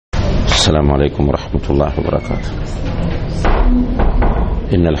السلام عليكم ورحمة الله وبركاته.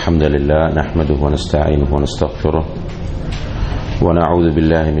 إن الحمد لله نحمده ونستعينه ونستغفره ونعوذ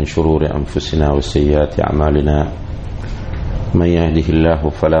بالله من شرور أنفسنا وسيئات أعمالنا. من يهده الله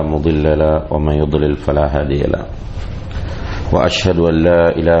فلا مضل له ومن يضلل فلا هادي له. وأشهد أن لا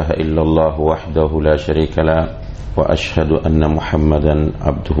إله إلا الله وحده لا شريك له وأشهد أن محمدا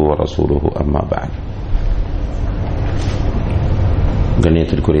عبده ورسوله أما بعد.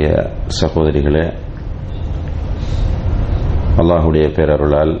 கண்ணியத்திற்குரிய சகோதரிகளே, அல்லாஹுடைய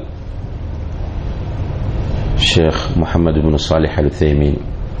பேரருளால் ஷேக் முஹம்மது இப்னு சாலிஹ் அல் உத்தைமீன்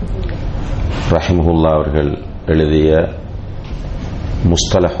ரஹிமஹுல்லாஹ் அவர்கள் எழுதிய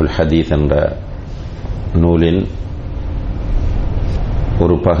முஸ்தலஹுல் ஹதீஸ் என்ற நூலின்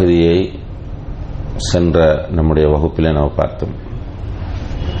ஒரு பகுதியை சென்ற நம்முடைய வகுப்பில் நாம் பார்த்தோம்.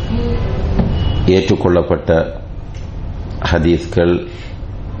 ஏற்றுக்கொள்ளப்பட்ட ஹதீஸ்கள்,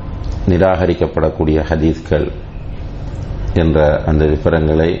 நிராகரிக்கப்படக்கூடிய ஹதீஸ்கள் என்ற அந்த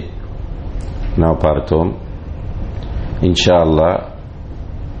விவரங்களை நாம் பார்த்தோம். இன்ஷா அல்லாஹ்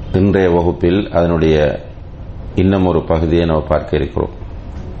இன்றைய வகுப்பில் அதனுடைய இன்னும் ஒரு பகுதியை நாம் பார்க்க இருக்கிறோம்.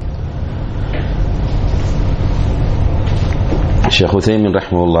 ஷேக் உத்தைமீன்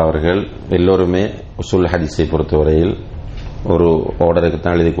ரஹ்மத்துல்லாஹி அவர்கள் எல்லோருமே உஸூல் ஹதீஸை பொறுத்தவரையில் ஒரு ஆர்டருக்கு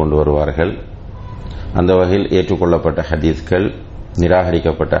தான் எழுதி கொண்டு வருவார்கள். அந்த வகையில் ஏற்றுக்கொள்ளப்பட்ட ஹதீஸ்கள்,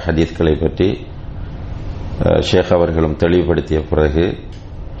 நிராகரிக்கப்பட்ட ஹதீஸ்களை பற்றி ஷேக் அவர்களும் தெளிவுபடுத்திய பிறகு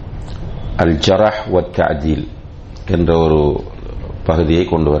அல் ஜரஹ் வ தஅதீல் என்ற ஒரு பகுதியை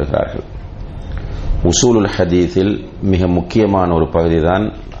கொண்டு வருகிறார்கள். உஸூலுல் ஹதீஸில் மிக முக்கியமான ஒரு பகுதிதான்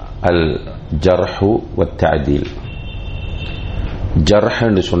அல் ஜர்ஹு வ தஅதீல். ஜர்ஹ்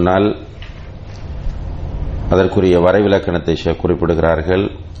என்று சொன்னால் அதற்குரிய வரைவிலக்கணத்தை ஷேக் குறிப்பிடுகிறார்கள்.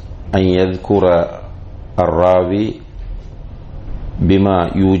 அன் யذ்குர الراوي بما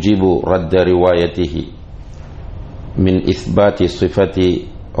يوجب رد روايته من إثبات صفة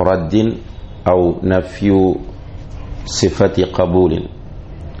رد أو نفي صفة قبول.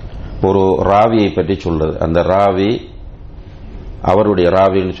 ஒரு ராவியை பற்றி சொல்றது. அந்த ராவி, அவருடைய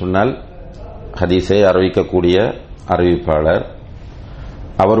ராவின்னு சொன்னால் ஹதீஸை அறிவிக்கக்கூடிய அறிவிப்பாளர்,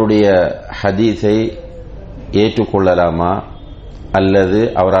 அவருடைய ஹதீஸை ஏற்றுக்கொள்ளலாமா அல்லது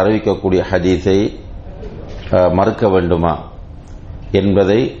அவர் அறிவிக்கக்கூடிய ஹதீஸை மறுக்க வேண்டுமா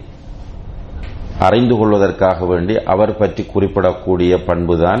என்பதை அறிந்து கொள்வதற்காக வேண்டி அவர் பற்றி குறிப்பிடக்கூடிய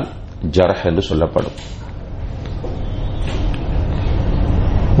பண்புதான் ஜர்ஹ் என்று சொல்லப்படும்.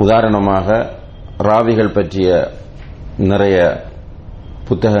 உதாரணமாக ராவிகள் பற்றிய நிறைய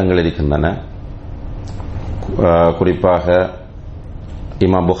புத்தகங்கள் இருக்கின்றன. குறிப்பாக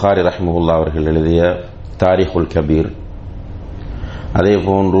இமாம் புகாரி ரஹ்மத்துல்லாஹி அவர்கள் எழுதிய தாரிகுல் கபீர், அதே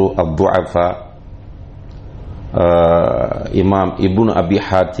போன்று அத்துஅஃபா, இமாம் இப்னு அபி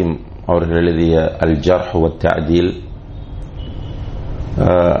ஹாத்திம் அவர்கள் எழுதிய அல் ஜர்ஹ் வ தஅதீல்,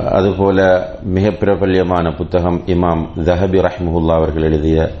 அதுபோல மிக பிரபல்யமான புத்தகம் இமாம் ஸஹபி ரஹ்மத்துல்லாஹி அவர்கள்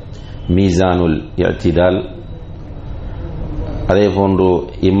எழுதிய மீசானுல் இஅ்திதால், அதே போன்று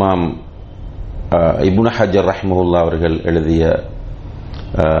இமாம் இப்னு ஹஜர் ரஹ்மத்துல்லாஹி அவர்கள் எழுதிய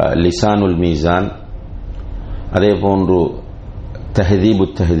லிசானுல் மீசான், அதே போன்று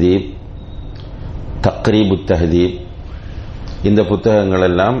தஹ்தீபு தஹ்தீப், தக்ரீபு தஹ்தீப், இந்த புத்தகங்கள்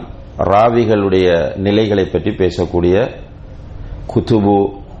எல்லாம் ராவிகளுடைய நிலைகளை பற்றி பேசக்கூடிய குதுபு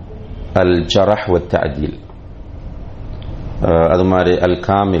அல் ஜரஹ் வ தஅதீல். அது மாதிரி அல்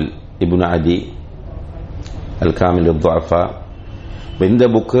காமில் இப்னு அதி, அல் காமில் அத்துஅஃபா, இந்த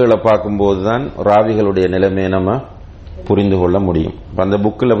புக்குகளை பார்க்கும்போது தான் ராவிகளுடைய நிலைமையை நம்ம புரிந்து கொள்ள முடியும். அந்த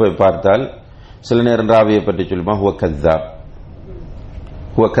புக்கில் போய் பார்த்தால் சில நேரம் ராவியை பற்றி சொல்லுமா ஹுவ கذاب,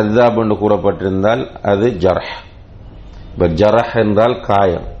 ஹுவ கذاب என்று கூறப்பட்டிருந்தால் அது ஜர்ஹ். ஜர்ஹ் என்றால்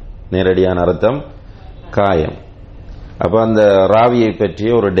காயம், நேரடியான அர்த்தம் காயம். அப்ப அந்த ராவியை பற்றிய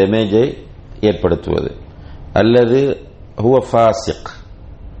ஒரு டேமேஜை ஏற்படுத்துவது. அல்லது ஹுவ ஃபாசிக்,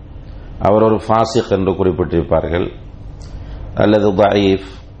 அவர் ஒரு ஃபாசிக் என்று குறிப்பிட்டிருப்பார்கள். அல்லது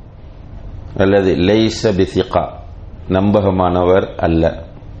தஈஃப், அல்லது லைஸ பிசிகா, நம்பகமானவர் அல்ல.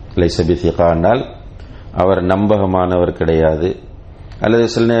 லைஸ பிசிகா என்றால் அவர் நம்பகமானவர் கிடையாது. அல்லது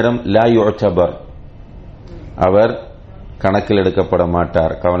சில நேரம் லா யுஅ்தபர், அவர் கணக்கில் எடுக்கப்பட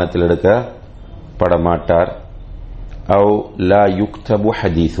மாட்டார், கவனத்தில் எடுக்கப்பட மாட்டார். அவ் லா யுக்தபு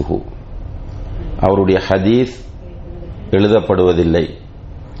ஹதீஸுஹு, அவருடைய ஹதீஸ் எழுதப்படுவதில்லை.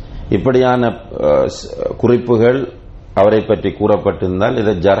 இப்படியான குறிப்புகள் அவரை பற்றி கூறப்பட்டிருந்தால்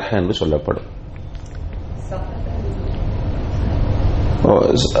இது ஜர்ஹ் என்று சொல்லப்படும்.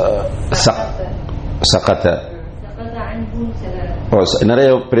 சகத நிறைய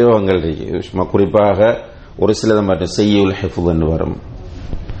பிரயோகங்கள் இருக்கு. குறிப்பாக ஒரு சிலது மட்டும் செய்யுல் ஹிஃப்ஸ் என்று வரும்,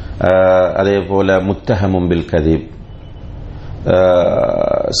 அதே போல முத்தஹமும் பில் கதீப்,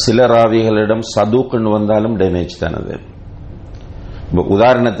 சில ராவிகளிடம் சதூக்குன்னு வந்தாலும் டேமேஜ் தானது.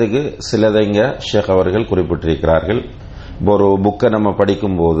 உதாரணத்துக்கு சிலதை இங்க ஷேக் அவர்கள் குறிப்பிட்டிருக்கிறார்கள். ஒரு புக்கை நம்ம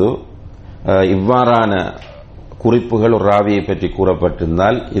படிக்கும்போது இவ்வாறான குறிப்புகள் ஒரு ராவியை பற்றி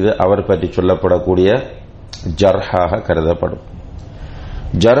கூறப்பட்டிருந்தால் இது அவர் பற்றி சொல்லப்படக்கூடிய ஜர்ஹாக கருதப்படும்.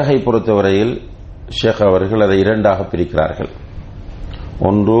 ஜர்ஹை பொறுத்தவரையில் ஷேக் அவர்கள் அதை இரண்டாக பிரிக்கிறார்கள்.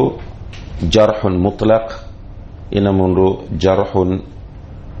 ஒன்று ஜர்ஹுன் முத்லக், இன்னும் ஒன்று ஜர்ஹுன்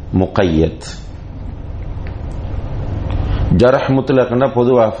முகையத். ஜர்ஹ் முத்லக்னா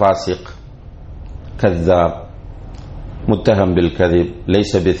பொதுவாக ஃபாசிக், கذاب, முத்தஹம் பில் கதீப்,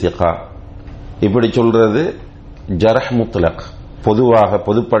 லைஸ பிசிகா, இப்படி சொல்றது ஜர்ஹ் முத்லக், பொதுவாக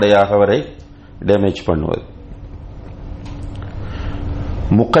பொதுப்படையாக வரை டேமேஜ் பண்ணுவது.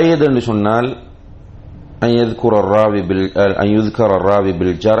 முகையத் என்று சொன்னால் أن يذكر الراوي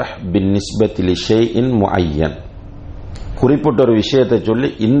بالجرح بالنسبة لشيء معين, குறிப்பிட்ட ஒரு விஷயத்தை சொல்லி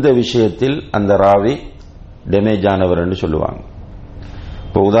இந்த விஷயத்தில் அந்த ராவி டேமேஜ் ஆனவர் என்று சொல்லுவாங்க.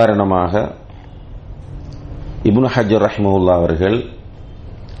 இப்போ உதாரணமாக இப்னு ஹஜர் ரஹ்மஹுல்லாஹ் அவர்கள்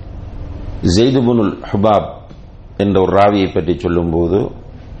ஸெய்த் இப்னுல் ஹுபாப் என்ற ஒரு ராவியை பற்றி சொல்லும்போது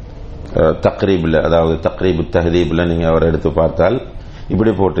தக்ரீப்ல, அதாவது தக்ரீபு தஹ்தீப்ல நீங்க அவர் எடுத்து பார்த்தால்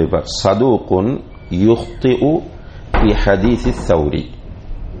இப்படி போட்டிருப்பார், சதூகுன் யுக்திஉ ஃபி ஹதீஸி ஸௌரி.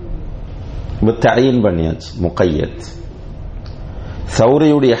 தஅயீன் பண்ணியாச்சு முகையத்.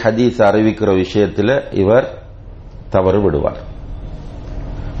 ஸௌரியுடைய ஹதீஸ் அறிவிக்கிற விஷயத்தில் இவர் தவறு விடுவார்.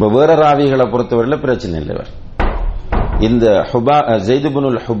 வேற ராவிகளை பொறுத்தவரையில் பிரச்சனை இல்லை. இவர் இந்த ஸெய்த்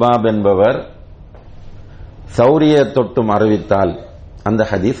இப்னுல் ஹுபாப் என்பவர் ஸௌரியை தொட்டும் அறிவித்தால் அந்த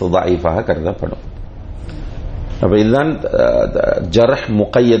ஹதீஸ் ضعيفாக கருதப்படும். அப்ப இதுதான் ஜர்ஹ்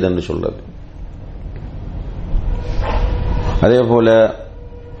முகையத் என்று சொல்றது. அதே போல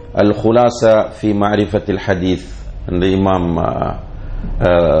அல் குலாசா ஃபி மஅரிஃபத்தில் ஹதீஸ் என்ற இமாம்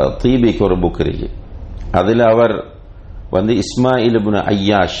தீபிக்கு ஒரு புக் இருக்கு. அதில் அவர் இஸ்மாயில் இப்னு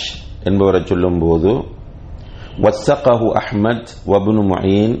ஐயாஷ் என்பவரை சொல்லும் போது வஸ்ஸகஹு அஹ்மத் வப்னு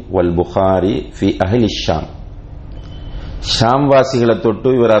முஈன் வல் புகாரி ஃபி அஹ்லி ஷாம், ஷாம் வாசிகளை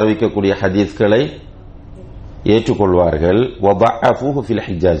தொட்டு இவர் அறிவிக்கக்கூடிய ஹதீஸ்களை ஏற்றுக்கொள்வார்கள். வதஅஃபுஹு ஃபில்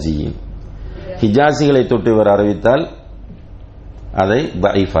ஹிஜாஸியின், ஹிஜாஸிகளை தொட்டு இவர் அறிவித்தால் அதை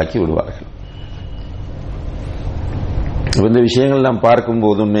தஈஃபாக்கி விடுவார்கள். இந்த விஷயங்கள் நாம்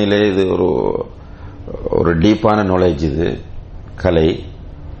பார்க்கும்போது உண்மையிலே இது ஒரு டீப்பான நாலேஜ், இது கலை.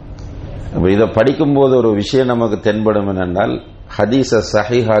 இதை படிக்கும்போது ஒரு விஷயம் நமக்கு தென்படும் என்னென்றால், ஹதீஸை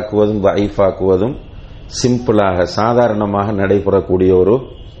சஹீஹாக்குவதும் தஈஃபாக்குவதும் சிம்பிளாக சாதாரணமாக நடைபெறக்கூடிய ஒரு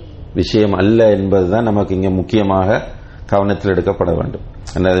விஷயம் அல்ல என்பதுதான் நமக்கு இங்க முக்கியமாக கவனத்தில் எடுக்கப்பட வேண்டும்.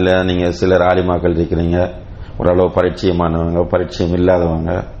 அதில் நீங்க சிலர் ஆலிமாக்கள் இருக்கிறீங்க, ஓரளவு பரிச்சயமானவங்க, பரிச்சயம்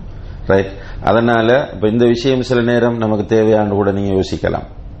இல்லாதவங்க, ரைட். அதனால இப்ப இந்த விஷயம் சில நேரம் நமக்கு தேவையான கூட நீங்க யோசிக்கலாம்.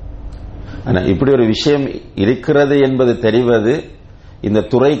 ஆனா இப்படி ஒரு விஷயம் இருக்கிறது என்பது தெரிவது இந்த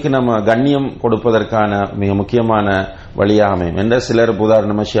துறைக்கு நம்ம கண்ணியம் கொடுப்பதற்கான மிக முக்கியமான வழியாக அமையும் என்ற சிலர்,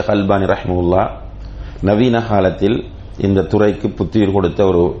 உதாரணமா ஷேக் அல்பானி ரஹ்மத்துல்லாஹ் நவீன காலத்தில் இந்த துறைக்கு புத்துயிர் கொடுத்த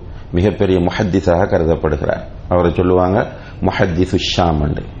ஒரு மிகப்பெரிய முஹத்திஸாக கருதப்படுகிறார். அவரை சொல்லுவாங்க முஹத்திஸு ஷாம்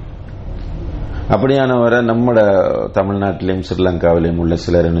என்று. அப்படியானவரை நம்மட தமிழ்நாட்டிலையும் ஸ்ரீலங்காவிலையும் உள்ள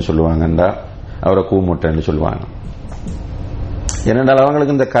சிலர் என்ன சொல்லுவாங்கன்றா அவரை கூமுட்டன்னு சொல்லுவாங்க. ஏனென்றால்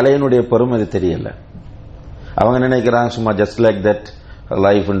அவங்களுக்கு இந்த கலையினுடைய பெரும் அது தெரியல. அவங்க நினைக்கிறாங்க சும்மா ஜஸ்ட் லைக் தட்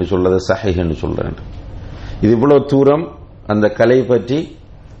லைஃப் என்று சொல்றது சஹீஹ் என்று சொல்றேன். இது இவ்வளவு தூரம் அந்த கலை பற்றி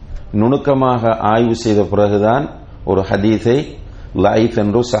நுணுக்கமாக ஆய்வு செய்த பிறகுதான் ஒரு ஹதீஸை லைஃப்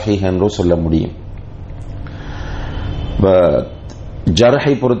என்றோ சஹீஹ் என்றோ சொல்ல முடியும்.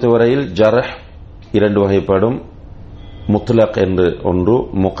 ஜர்ஹை பொறுத்தவரையில் ஜர்ஹ் இரண்டு வகைப்படும். முத்லக் என்று ஒன்று,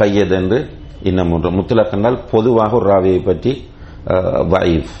 முகையத் என்று இன்னும் ஒன்று. முத்லக் என்றால் பொதுவாக ஒரு ராவியை பற்றி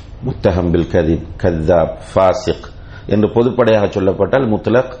தஈஃப், முத்தஹம் பில் கதீப், கذاب, ஃபாசிக் என்று பொதுப்படையாக சொல்லப்பட்டால்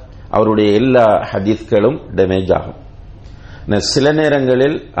முத்லக் அவருடைய எல்லா ஹதீஸ்களும் டேமேஜ் ஆகும். சில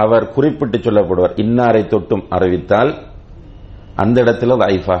நேரங்களில் அவர் குறிப்பிட்டு சொல்லப்படுவார், இன்னாரை தொட்டும் அறிவித்தால் அந்த இடத்துல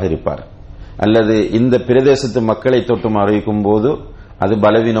தஈஃபாக இருப்பார், அல்லது இந்த பிரதேசத்து மக்களை தொட்டும் அறிவிக்கும் போது அது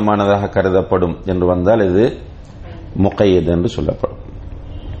பலவீனமானதாக கருதப்படும் என்று வந்தால் இது முகையத் என்று சொல்லப்படும்.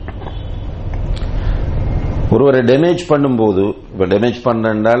 ஒருவரை டேமேஜ் பண்ணும்போது, இப்ப டேமேஜ்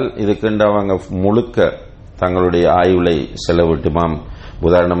பண்றால் இதுக்கு அவங்க முழுக்க தங்களுடைய ஆய்வுகளை செலவிட்டு,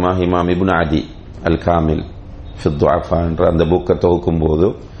 உதாரணமாக இமாம் இப்னு அதி அல் காமில் ஃபி துஅஃபா என்ற அந்த புக்கை துவக்கும் போது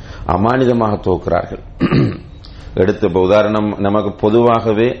அமானிதமாக துவக்கிறார்கள். எடுத்து உதாரணம், நமக்கு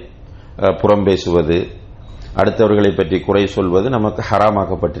பொதுவாகவே புறம் பேசுவது, அடுத்தவர்களை பற்றி குறை சொல்வது நமக்கு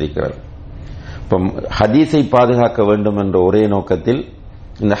ஹராமாக்கப்பட்டிருக்கிறது. இப்ப ஹதீஸை பாதுகாக்க வேண்டும் என்ற ஒரே நோக்கத்தில்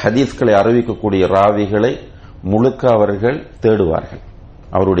இந்த ஹதீஸ்களை அறிவிக்கக்கூடிய ராவிகளை முழுக்க அவர்கள் தேடுவார்கள்.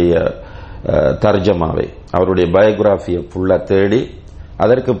 அவருடைய தர்ஜமாவை, அவருடைய பயோகிராஃபியை ஃபுல்லா தேடி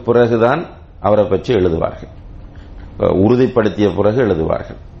அதற்கு பிறகுதான் அவரை பற்றி எழுதுவார்கள், உறுதிப்படுத்திய பிறகு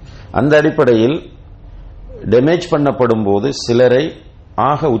எழுதுவார்கள். அந்த அடிப்படையில் டேமேஜ் பண்ணப்படும் போது சிலரை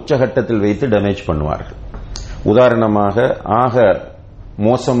ஆக உச்சகட்டத்தில் வைத்து டேமேஜ் பண்ணுவார்கள். உதாரணமாக ஆக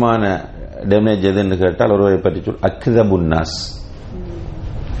மோசமான டேமேஜ் எதுன்னு கேட்டால் ஒருவரை பற்றி சொல் அக்தபுன்னாஸ்,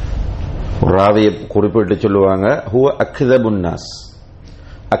 ராவியை குறிப்பிட்டு சொல்லுவாங்க ஹுவ அக்தபுன்னாஸ்.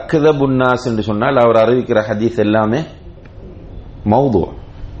 அக்தபுன்னாஸ் என்று சொன்னால் அவர் அறிவிக்கிற ஹதீஸ் எல்லாமே மௌது,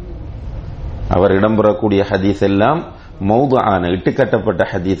 அவர் இடம்பெறக்கூடிய ஹதீஸ் எல்லாம் மௌது ஆன இட்டுக்கட்டப்பட்ட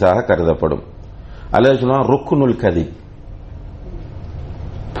ஹதீஸாக கருதப்படும். அல்லது சொல்லுவாங்க ருக்குனுல் கதீப்,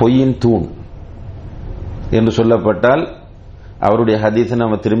 பொய்யின் தூண் என்று சொல்லப்பட்டால் அவருடைய ஹதீஸை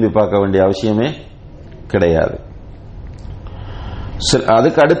நம்ம திரும்பி பார்க்க வேண்டிய அவசியமே கிடையாது.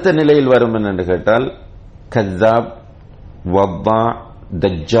 அதுக்கு அடுத்த நிலையில் வரும் என்று கேட்டால் கத்தாப், வப்பா,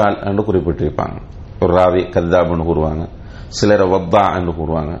 தஜ்ஜால் என்று குறிப்பிட்டிருப்பாங்க. ஒரு ராவி கத்தாப்னு கூறுவாங்க, சிலரை வப்பா என்று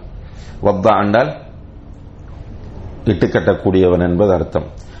கூறுவாங்க. வப்பா என்றால் இட்டுக்கட்டக்கூடியவன் என்பது அர்த்தம்.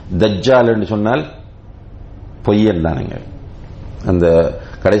 தஜ்ஜால் என்று சொன்னால் பொய்யன் தானுங்க. அந்த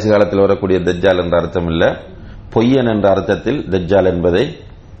கடைசி காலத்தில் வரக்கூடிய தஜ்ஜால் என்ற அர்த்தம் இல்ல, பொய்யன் என்ற அர்த்தத்தில் தஜ்ஜால் என்பதை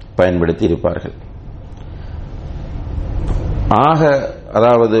பயன்படுத்தி இருப்பார்கள். ஆக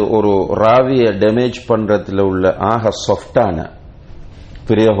அதாவது ஒரு ராவியை டேமேஜ் பண்றதுல உள்ள ஆக சாஃப்டான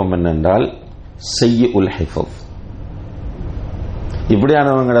பிரயோகம் என்னென்றால் செய்யுல் ஹிஃபஸ்.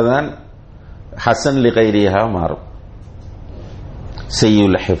 இப்படியானவங்களை தான் ஹசன் லிகைரியா மாறும்.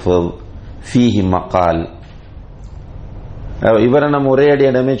 செய்யுல் ஹிஃபஸ், ஃபீஹி மகால். இவரை நம்ம ஒரே அடியா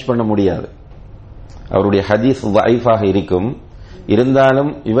டேமேஜ் பண்ண முடியாது. அவருடைய ஹதீஸ் தைஃபாக இருக்கும்.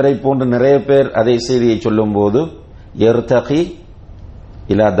 இருந்தாலும் இவரை போன்று நிறைய பேர் அதே செய்தியை சொல்லும் போது யர்தகி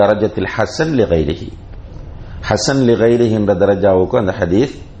இலா தரஜத்தில் ஹசன் லிகைரிஹி, ஹசன் லிகைரிஹி என்ற தரஜாவுக்கு அந்த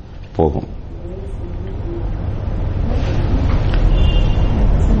ஹதீஸ் போகும்.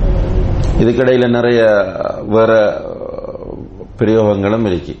 இதுக்கிடையில நிறைய வேற பிரயோகங்களும்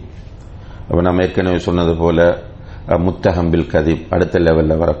இருக்கு. அப்ப நம்ம ஏற்கனவே சொன்னது போல முத்தஹம்பில் கதீப் அடுத்த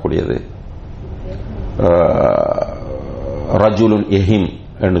லெவல்ல வரக்கூடியது. ரஜுலுன் எஹிம்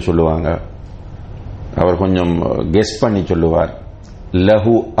என்று சொல்லுவாங்க, அவர் கொஞ்சம் கெஸ் பண்ணி சொல்லுவார்.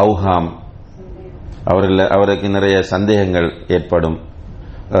 லஹு அவ்ஹாம், அவருக்கு நிறைய சந்தேகங்கள் ஏற்படும்.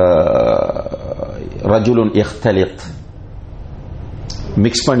 ரஜுலுன் இஹ்தலித்,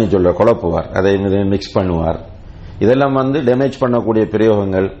 மிக்ஸ் பண்ணி சொல்ல குழப்புவார், அதை மிக்ஸ் பண்ணுவார். இதெல்லாம் டேமேஜ் பண்ணக்கூடிய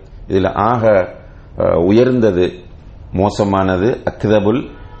பிரயோகங்கள். இதுல ஆக உயர்ந்தது மோசமானது அக்தபுல்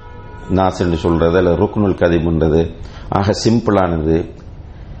நாஸ் என்று சொல்றது, அல்லது ருக்னுல் கதீப்ன்றது. ஆக சிம்பிளானது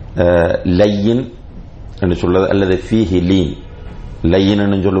லையின் என்று சொல்றது, அல்லது ஃபீஹி லீன், லையின்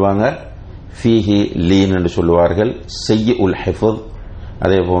என்று சொல்லுவாங்க, ஃபீஹி லீன் என்று சொல்லுவார்கள். செய்யுல் ஹிஃபஸ்,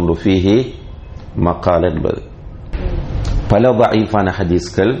 அதே போன்று ஃபீஹி மக்கால் என்பது. பல தஈஃபான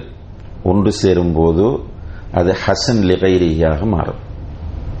ஹதீஸ்கள் ஒன்று சேரும் போது அது ஹசன் லிகைரியாக மாறும்.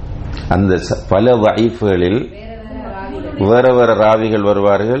 அந்த பல தஈஃப்களில் வேற வேற ராவிகள்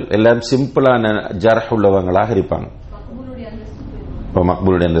வருவார்கள். எல்லாம் சிம்பிளான ஜர்ஹ் உள்ளவங்களாக இருப்பாங்க.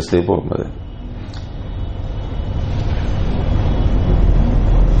 மக்பூலுடைய அந்தஸ்து போகும்போது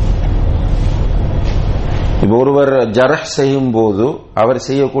இப்ப ஒருவர் ஜர்ஹ் செய்யும் போது அவர்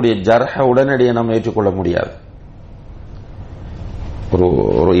செய்யக்கூடிய ஜர்ஹ உடனடியாக நாம் ஏற்றுக்கொள்ள முடியாது.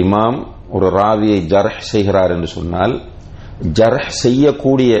 ஒரு இமாம் ஒரு ராவியை ஜர்ஹ் செய்கிறார் என்று சொன்னால் ஜர்ஹ்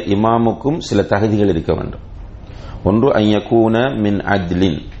செய்யக்கூடிய இமாமுக்கும் சில தகுதிகள் இருக்க வேண்டும். ஒன்று ஐயக்கூன மின்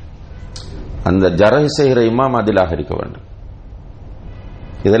அத்லின், அந்த ஜர்ஹ் செய்கிற இமாம் அதிலாக இருக்க வேண்டும்.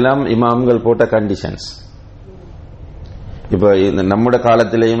 இதெல்லாம் இமாம்கள் போட்ட கண்டிஷன்ஸ். இப்ப நம்முடைய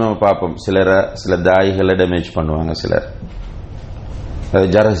காலத்திலேயும் நம்ம பார்ப்போம், சில தாயிகளை டேமேஜ் பண்ணுவாங்க, சிலர்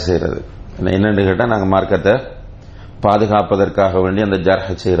ஜர்ஹ் செய்யறது என்னன்னு கேட்டா நாங்க மார்க்கத்தை பாதுகாப்பதற்காக வேண்டி அந்த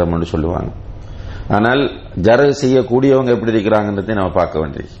ஜர்ஹ் செய்யறோம்னு சொல்லுவாங்க. ஆனால் ஜர்ஹ் செய்யக்கூடியவங்க எப்படி இருக்கிறாங்கன்றதை நம்ம பார்க்க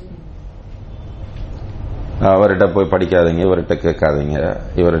வேண்டியது. அவர்கிட்ட போய் படிக்காதீங்க, இவர்கிட்ட கேட்காதீங்க,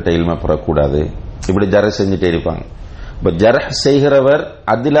 இவர்கிட்ட இல்ம பெறக்கூடாது, இப்படி ஜர்ஹ் செஞ்சுட்டே இருப்பாங்க. இப்ப ஜர்ஹ் செய்கிறவர்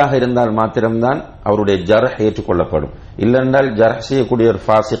அதிலாக இருந்தால் மாத்திரம்தான் அவருடைய ஜர்ஹ் ஏற்றுக்கொள்ளப்படும். இல்லைன்றால் ஜர்ஹ் செய்யக்கூடிய ஒரு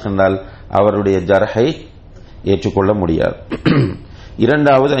ஃபாசிக் என்றால் அவருடைய ஜர்ஹை ஏற்றுக்கொள்ள முடியாது.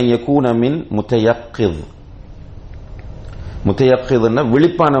 இரண்டாவது யகூன மின் முத்தயக்கித், முத்தயக்கித்னா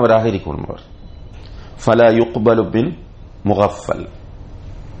விழிப்பானவராக இருக்கணும் அவர். ஃபலா யுக்பலு பின் முகஃபல்,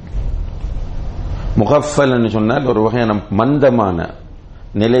 முகஃபல் என்று சொன்னால் ஒரு வகையான மந்தமான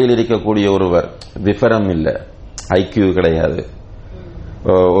நிலையில் இருக்கக்கூடிய ஒருவர், விவரம் இல்லை, ஐக்கியூ கிடையாது,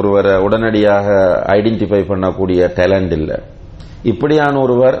 ஒருவரை உடனடியாக ஐடென்டிஃபை பண்ணக்கூடிய டேலண்ட் இல்லை, இப்படியான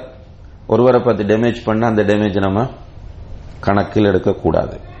ஒருவரை பத்தி டேமேஜ் பண்ண அந்த டேமேஜ் நம்ம கணக்கில்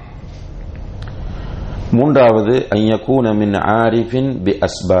எடுக்கக்கூடாது. மூன்றாவது ஐயகூன மின் ஆரிஃபின் பி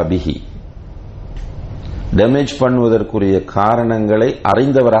அஸ்பாபிஹி, டேமேஜ் பண்ணுவதற்குரிய காரணங்களை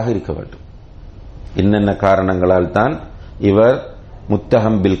அறிந்தவராக இருக்க வேண்டும். என்னென்ன காரணங்களால் தான் இவர்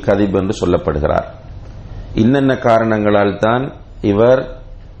முத்தஹம் பில் கதிப் என்று சொல்லப்படுகிறார், இன்னென்ன காரணங்களால் தான் இவர்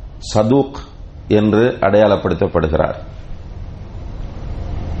சதூக் என்று அடையாளப்படுத்தப்படுகிறார்.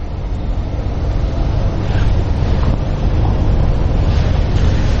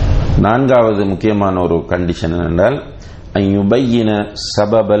 நான்காவது முக்கியமான ஒரு கண்டிஷன் என்றால் ஐயுபையின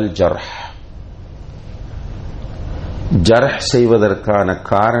சபபல் ஜர்ஹ், ஜர்ஹ் செய்வதற்கான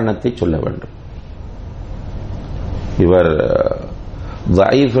காரணத்தை சொல்ல வேண்டும். இவர்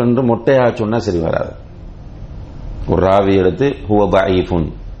தஈஃப் என்று மொட்டையா சொன்னா சரி வராது. ஒரு ராவி எடுத்து ஹுவ தஈஃபுன்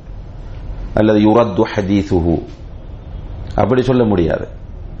அல்லது யுரத்து ஹதீஸுஹு அப்படி சொல்ல முடியாது.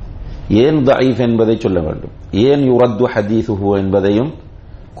 ஏன் தஈஃப் என்பதை சொல்ல வேண்டும், ஏன் யுரத்து ஹதீஸுஹு என்பதையும்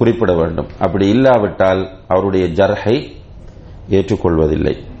குறிப்பிட வேண்டும். அப்படி இல்லாவிட்டால் அவருடைய ஜர்ஹை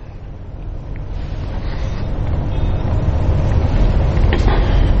ஏற்றுக்கொள்வதில்லை.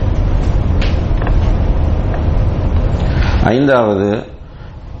 ஐந்தாவது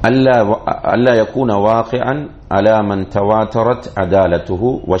அல்லா யகூன வாகிஅன் அலா மன் தவாத்தரத் அதாலத்துஹு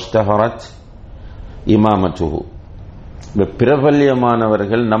வஷ்தஹரத் இமாமத்துஹு,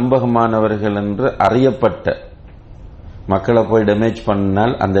 பிரபல்யமானவர்கள் நம்பகமானவர்கள் என்று அறியப்பட்ட மக்களை போய் டேமேஜ்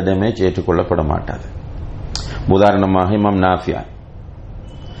பண்ணால் அந்த டேமேஜ் ஏற்றுக்கொள்ளப்பட மாட்டாது. உதாரணமாக இமாம் நாஃபியா,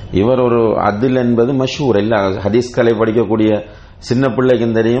 இவர் ஒரு அதில் என்பது மஷூர், இல்ல ஹதீஸ்களை படிக்கக்கூடிய சின்ன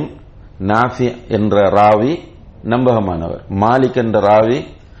பிள்ளைக்கும் தெரியும். நாஃபி என்ற ராவி நம்பகமானவர், மாலிக் என்ற ராவி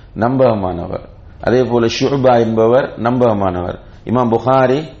நம்பகமானவர், அதே போல ஷுபா என்பவர் நம்பகமானவர், இமாம்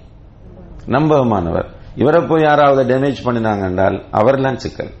புகாரி நம்பகமானவர். இவரை போய் யாராவது டேமேஜ் பண்ணினாங்க என்றால் அவர்லாம்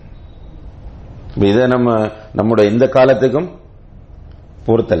சிக்கல். இதை நம்முடைய இந்த காலத்துக்கும்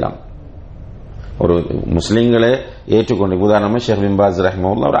பொறுத்தலாம். ஒரு முஸ்லிம்களே ஏற்றுக்கொண்டு, உதாரணமா ஷேக் பின் பாஸ்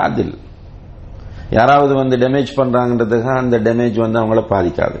ரஹ்மத்துல்லாஹி ஒரு அதில், யாராவது வந்து டேமேஜ் பண்றாங்கன்றதுக்காக அந்த டேமேஜ் வந்து அவங்கள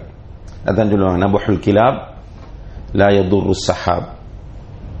பாதிக்காது. அதான் சொல்லுவாங்க நபுல் கிலாப் லா யதுர்ரு ஸஹாப்,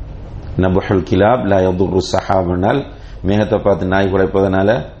 நபுல் கிலாப் லா யதுர்ரு ஸஹாப்னால் மேகத்தை பார்த்து நாய் குலைப்பதனால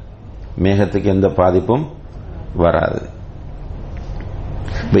மேகத்துக்கு எந்த பாதிப்பும் வராது.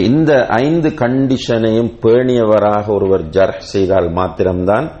 இந்த 5 கண்டிஷனையும் பேணியவராக ஒருவர் ஜர்ஹ் செய்தால்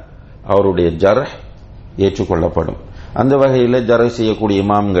மாத்திரம்தான் அவருடைய ஜர்ஹ் ஏற்றுக்கொள்ளப்படும். அந்த வகையில் ஜர்ஹ் செய்யக்கூடிய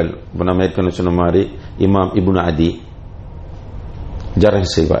இமாம்கள், நம்ம ஏற்கனவே சொன்ன மாதிரி இமாம் இப்னு அதி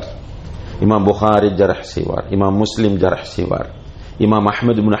ஜர்ஹ் செய்வார், இமாம் புகாரி ஜர்ஹ் செய்வார், இமாம் முஸ்லிம் ஜர்ஹ் செய்வார், இமாம்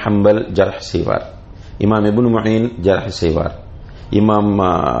அஹ்மத் இப்னு ஹம்பல் ஜர்ஹ் செய்வார், இமாம் இப்னு முயின் ஜர்ஹ் செய்வார், இமாம்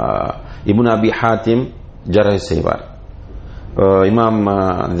இப்னு அபி ஹாத்திம் ஜர்ஹ் செய்வார், இமாம்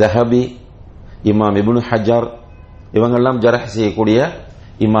ذهبி, இமாம் இப்னு ஹஜர், இவங்கெல்லாம் ஜர்ஹ் செய்யக்கூடிய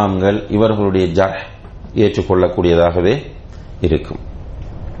இமாம்கள். இவர்களுடைய ஜர்ஹ் ஏற்றுக்கொள்ளக்கூடியதாகவே இருக்கும்.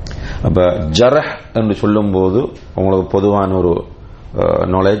 அப்ப ஜர்ஹ் என்று சொல்லும் போது உங்களுக்கு பொதுவான ஒரு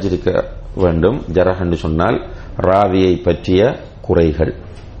நாலேஜ் இருக்க வேண்டும். ஜர்ஹ் என்று சொன்னால் ராவியை பற்றிய குறைகள்,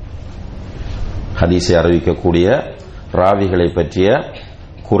 ஹதீஸை அறிவிக்கக்கூடிய ராவிகளை பற்றிய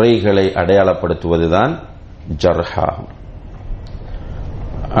குறைகளை அடையாளப்படுத்துவதுதான் ஜர்ஹ் ஆகும்.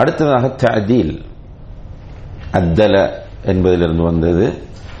 அடுத்ததாக தஅதீல், அத்தல என்பதிலிருந்து வந்தது.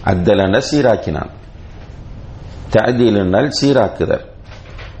 அத்தலன சீராக்கினான், தஅதீல் என்றால் சீராக்குதல்.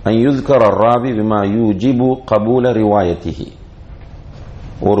 அன் யுذ்கர الراوي بما يوجب قبول روايته,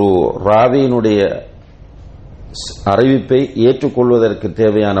 ஒரு ராவியினுடைய அறிவிப்பை ஏற்றுக்கொள்வதற்கு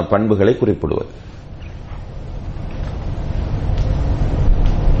தேவையான பண்புகளை குறிப்பிடுவது.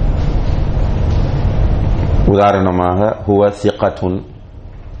 உதாரணமாக ஹுவ சிகத்துன்,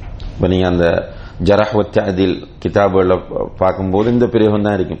 நீங்க அந்த ஜரஹ் வ தஅதீல் கிதாபுல பார்க்கும்போது இந்த பிரயோகம்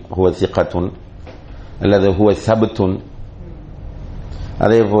தான் இருக்கும், ஹுவ சிகத்துன் அல்லது ஹுவ சப்துன்.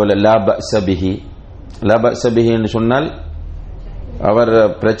 அதே போல லா பஅஸ பிஹி, லா பஅஸ பிஹி என்று சொன்னால் அவர்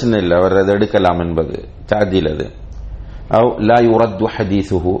பிரச்சனை இல்லை, அவர் அதை எடுக்கலாம் என்பது தஅதீல். அது அவ் லா யுரத்து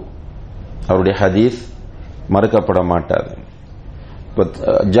ஹதீஸுஹு, அவருடைய ஹதீஸ் மறுக்கப்பட மாட்டாது.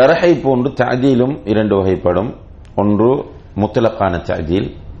 ஜரஹை போன்று தஅதீலும் 2 வகைப்படும். ஒன்று முத்லக்கான தஅதீல்,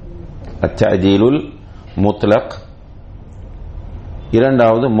 அத்தஅதீலுல் முத்லக்.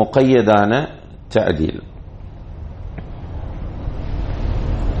 இரண்டாவது முகய்யதான தஅதீல்.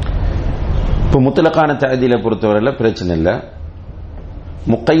 இப்போ முத்லக்கான தஅதீலை பொறுத்தவரையில் பிரச்சனை இல்லை.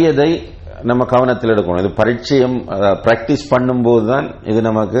 முகய்யதை நம்ம கவனத்தில் எடுக்கணும். இது பரிச்சயம் பிராக்டிஸ் பண்ணும்போது தான் இது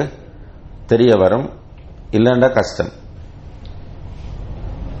நமக்கு தெரிய வரும், இல்லைண்டா கஷ்டம்.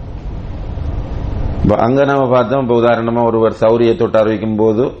 அங்க நம்ம பார்த்தோம். இப்ப உதாரணமா ஒருவர் சௌரியை தொட்டு அறிவிக்கும்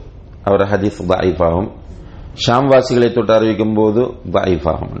போது அவர் ஹதீஸ் தஈஃப் ஆகும். ஷாம்வாசிகளை தொட்டு அறிவிக்கும் போது தஈஃப்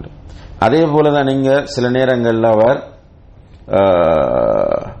ஆகும். அதே போலதான் நீங்க சில நேரங்கள்ல அவர்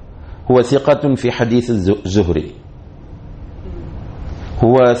هو ثقة في حديث الزهري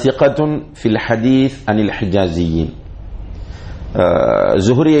هو ثقة في الحديث عن الحجازيين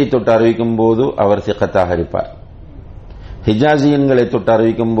ஜுஹ்ரியை தொட்டு அறிவிக்கும் போது அவர் சிகத்தாக இருப்பார். ஹிஜாசியன்களை தொட்டு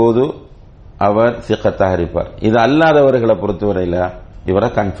அறிவிக்கும் போது அவர் சிகத்தாக இருப்பார். இது அல்லாதவர்களை பொறுத்தவரையில் இவரை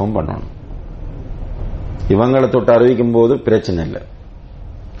கன்ஃபார்ம் பண்ணணும். இவங்களை தொட்டு அறிவிக்கும் போது பிரச்சனை இல்லை.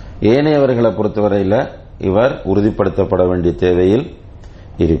 ஏனையவர்களை பொறுத்தவரையில் இவர் உறுதிப்படுத்தப்பட வேண்டிய தேவையில்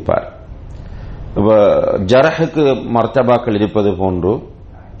இருப்பார். ஜரஹுக்கு மர்த்தபாக்கள் இருப்பது போன்று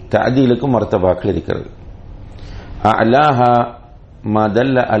தஅதீலுக்கு மர்த்தபாக்கள் இருக்கிறது. அலாஹா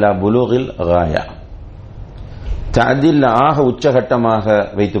மதல்ல அலா புலூகில் காயா. தஅதீல் ஆக உச்சகட்டமாக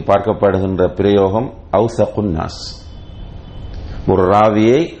வைத்து பார்க்கப்படுகின்ற பிரயோகம் அவுசகுன் நாஸ். ஒரு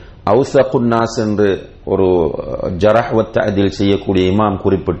ராவியை அவுசகுன் நாஸ் என்று ஒரு ஜரஹ் வ தஅதீல் செய்யக்கூடிய இமாம்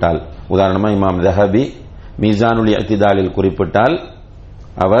குறிப்பிட்டால், உதாரணமா இமாம் ذهبي மீசானுல் இஅ்திதாலில் குறிப்பிட்டால்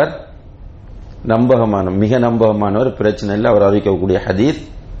அவர் நம்பகமான மிக நம்பகமானவர், பிரச்சனை இல்லை, அவர் அறிவிக்கக்கூடிய ஹதீஸ்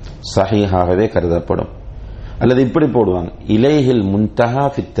சஹீஹாகவே கருதப்படும். அல்லது இப்படி போடுவாங்க, இலைஹில் முன்தஹா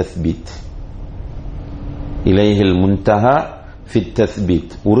ஃபித் தஸ்பீத். இலைஹில் முன்தஹா ஃபித்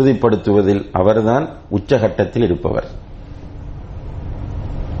தஸ்பீத், உறுதிப்படுத்துவதில் அவர்தான் உச்சகட்டத்தில் இருப்பவர்.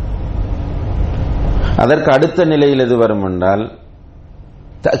 அதற்கு அடுத்த நிலையில் எது வரும் என்றால்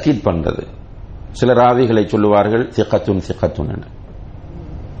தஅக்கீத் பண்றது. சில ராவிகளை சொல்லுவார்கள் சிகத்துன் சிகத்துன் என்று,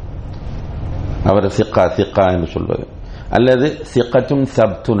 அவர் சிக்கா சிக்கா என்று சொல்வது, அல்லது சிகத்துன்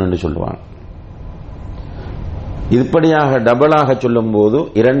சப்துன் என்று சொல்லுவாங்க. இப்படியாக டபுளாக சொல்லும் போது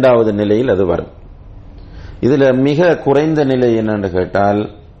இரண்டாவது நிலையில் அது வரும். இதுல மிக குறைந்த நிலை என்னென்று கேட்டால்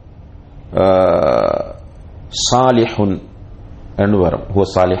சாலிஹுன் என்று வரும். ஹுவ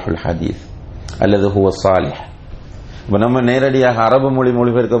சாலிஹுல் ஹதீஸ் அல்லது ஹுவ சாலிஹ். இப்ப நம்ம நேரடியாக அரபு மொழி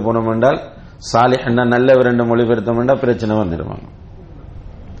மொழிபெயர்க்க போனோம் என்றால் சாலிஹ் நல்லவர் என்று மொழிபெயர்த்தோம் என்றால் பிரச்சனை வந்துடுவாங்க.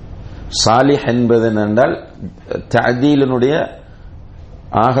 சாலிஹ் என்பது என்றால் தஅதீலினுடைய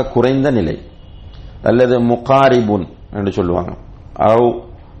ஆக குறைந்த நிலை, அல்லது முகாரிபுன் என்று சொல்லுவாங்க. அவ்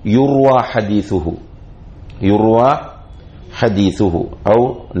யுர்வா ஹதீசுஹு, யுர்வா ஹதீசுஹு அவ்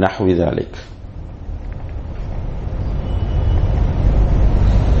நஹ்வி ذلك.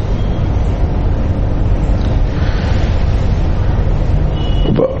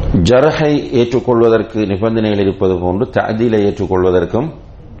 ஜர்ஹை ஏற்றுக்கொள்வதற்கு நிபந்தனைகள் இருப்பது போன்று தஅதீலை ஏற்றுக்கொள்வதற்கும்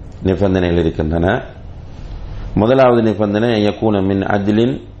நிபந்தனைகள் இருக்கின்றன. முதலாவது நிபந்தனை யகூன மின்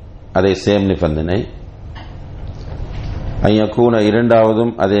அத்லின், அதே சேம் நிபந்தனை. ஐயக்கூன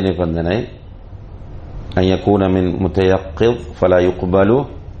இரண்டாவதும் அதே நிபந்தனை. ஐயக்கூன மின் முத்தயக்கித் ஃபலா யுக்பலு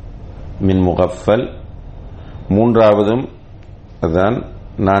மின் முகஃபல், மூன்றாவதும் அதான்,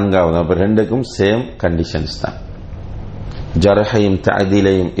 நான்காவதும். அப்ப ரெண்டுக்கும் சேம் கண்டிஷன்ஸ் தான். ஜர்ஹையும்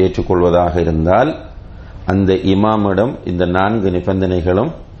தஅதீலையும் ஏற்றுக்கொள்வதாக இருந்தால் அந்த இமாமிடம் இந்த 4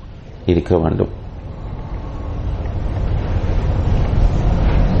 நிபந்தனைகளும் இருக்க வேண்டும்.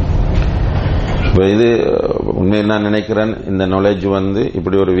 இது உண்மையை நான் நினைக்கிறேன், இந்த நாலேஜ்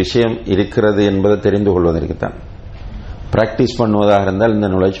இப்படி ஒரு விஷயம் இருக்கிறது என்பதை தெரிந்து கொள்வதற்கு தான். பிராக்டிஸ் பண்ணுவதாக இருந்தால் இந்த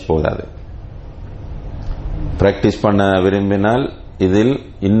நாலேஜ் போதாது. பிராக்டிஸ் பண்ண விரும்பினால் இதில்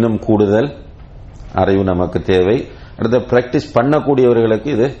இன்னும் கூடுதல் அறிவு நமக்கு தேவை. அடுத்த பிராக்டிஸ் பண்ணக்கூடியவர்களுக்கு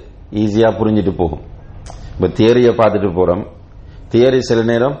இது ஈஸியா புரிஞ்சிட்டு போகும். இப்ப தியரியை பார்த்துட்டு போறோம். தியரி சில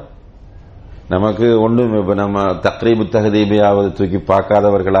நேரம் நமக்கு ஒன்றும், இப்ப நம்ம தக்ரீபு தஹதீபையாவது தூக்கி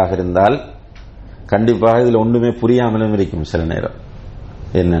பார்க்காதவர்களாக இருந்தால் கண்டிப்பாக இதுல ஒன்றுமே புரியாமலும் இருக்கும் சில நேரம்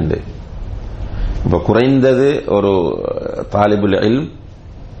என்னண்டு. இப்ப குறைந்தது ஒரு தாலிபுல் இல்ம்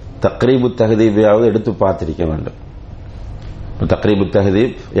தக்ரீபு தஹதீபையாவது எடுத்து பார்த்திருக்க வேண்டும். தக்ரீபு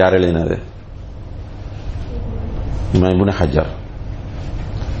தஹதீப் யார் எழுதினது? இமாம் இப்னு ஹஜர்.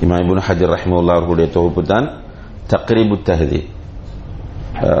 இமாம் இப்னு ஹஜர் ரஹ்மத்துல்லாஹி அவர்களுடைய தொகுப்பு தான் தக்ரீபு தஹதீப்.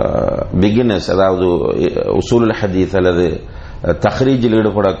 பிகினர்ஸ், அதாவது உசூலுல் ஹதீஸ் அல்லது தஹ்ரீஜில்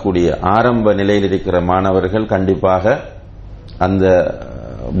ஈடுபடக்கூடிய ஆரம்ப நிலையில் இருக்கிற மாணவர்கள் கண்டிப்பாக அந்த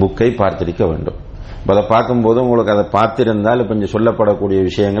புக்கை பார்த்திருக்க வேண்டும். அதை பார்க்கும்போது உங்களுக்கு அதை பார்த்திருந்தால் கொஞ்சம் சொல்லப்படக்கூடிய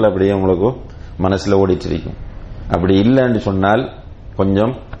விஷயங்கள் அப்படியே உங்களுக்கு மனசுல ஓடிட்டு இருக்கும். அப்படி இல்லைன்னு சொன்னால்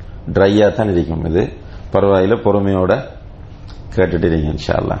கொஞ்சம் ட்ரையா தான் இருக்கும். இது பரவாயில்ல, பொறுமையோட கேட்டுட்டு இருங்க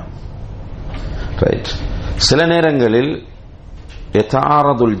இன்ஷா அல்லாஹ். ரைட். சில நேரங்களில்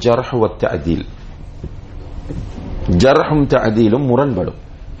யதஆரதுல் ஜர்ஹ் வ தஅதீல், ஜர்ஹும் தஅதீலும் முரண்படும்.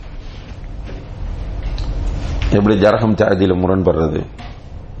 எப்படி ஜர்ஹும் தஅதீலும் முரண்படுறது?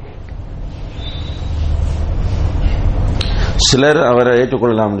 சிலர் அவரை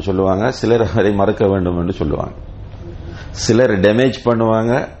ஏற்றுக்கொள்ளலாம் என்று சொல்லுவாங்க, சிலர் அவரை மறுக்க வேண்டும் என்று சொல்லுவாங்க. சிலர் டேமேஜ்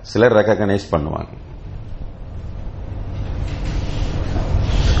பண்ணுவாங்க, சிலர் ரெகக்னைஸ் பண்ணுவாங்க.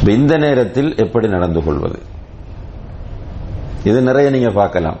 இந்த நேரத்தில் எப்படி நடந்து கொள்வது, இது நிறைய நீங்க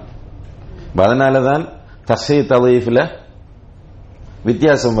பார்க்கலாம். அதனாலதான் தஸ்ஹீஹ் ததீஃப்ல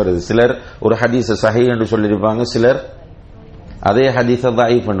வித்தியாசம் வருது. சிலர் ஒரு ஹதீஸ சஹீஹ் என்று சொல்லியிருப்பாங்க, சிலர் அதே ஹதீஸ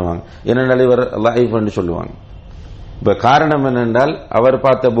தஈஃப் பண்ணுவாங்க. ஏனென்றால் இவர் தஈஃப் என்று சொல்லுவாங்க. இப்ப காரணம் என்னென்றால் அவர்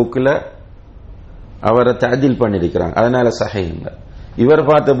பார்த்த புக்கில் அவரை தஅதீல் பண்ணியிருக்கிறாங்க, அதனால சஹீஹ். இவர்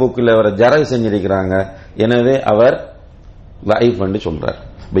பார்த்த புக்கில் அவரை ஜரஹ் செஞ்சிருக்கிறாங்க, எனவே அவர் தஈஃப் என்று சொல்றார்.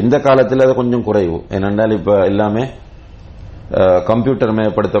 இந்த காலத்தில் அது கொஞ்சம் குறைவு. ஏனென்றால் இப்ப எல்லாமே கம்ப்யூட்டர்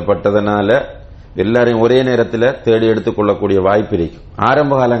மயப்படுத்தப்பட்டதனால எல்லாரையும் ஒரே நேரத்தில் தேடி எடுத்துக் கொள்ளக்கூடிய வாய்ப்பு இருக்கு.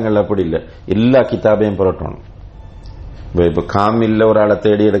 ஆரம்ப காலங்கள் அப்படி இல்லை, எல்லா கிதாபையும் புரட்டணும். இப்ப காமில்ல ஒரு ஆளை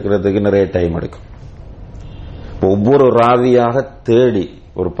தேடி எடுக்கிறதுக்கு நிறைய டைம் எடுக்கும். ஒவ்வொரு ராவியாக தேடி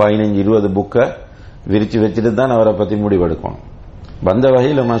ஒரு 15-20 புக்கை விரிச்சு வச்சுட்டு தான் அவரை பத்தி முடிவெடுக்கணும். வந்த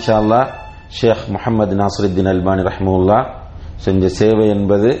வகையில் மாஷா அல்லாஹ் ஷேக் முஹம்மது நாசிருத்தீன் அல்பானி ரஹ்மத்துல்லாஹ் செஞ்ச சேவை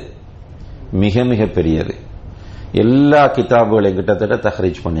என்பது மிக மிக பெரியது. எல்லா கிதாபுகளையும் கிட்டத்தட்ட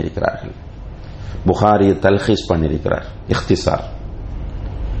தஹ்ரீஜ் பண்ணியிருக்கிறார்கள். புகாரியை தல்ஹீஸ் பண்ணியிருக்கிறார், இஹ்திசார்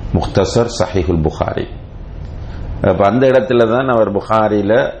முக்தசர் சஹீஹுல் புகாரி. அந்த இடத்துல தான் அவர்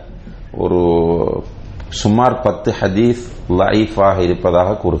புகாரில ஒரு சுமார் 10 ஹதீஸ் லைஃபாக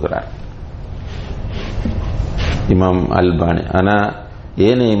இருப்பதாக கூறுகிறார் இமாம் அல்பானி. ஆனா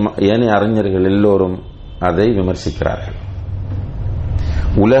ஏனைய அறிஞர்கள் எல்லோரும் அதை விமர்சிக்கிறார்கள்.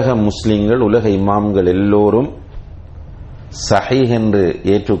 உலக முஸ்லிம்கள், உலக இமாம்கள் எல்லோரும் சஹீஹ் என்று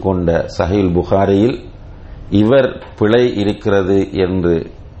ஏற்றுக்கொண்ட சஹீஹுல் புகாரியில் இவர் பிழை இருக்கிறது என்று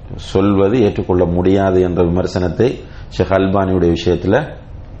சொல்வது ஏற்றுக்கொள்ள முடியாது என்ற விமர்சனத்தை ஷேக் அல்பானியுடைய விஷயத்தில்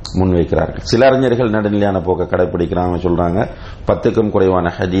முன்வைக்கிறார்கள். சில அறிஞர்கள் நடுநிலையான போக்க கடைபிடிக்கிறாங்க, சொல்றாங்க 10க்கும் குறைவான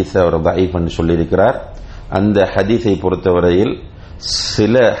ஹதீஸ் அவர் தஈஃப் என்று சொல்லியிருக்கிறார். அந்த ஹதீஸை பொறுத்தவரையில்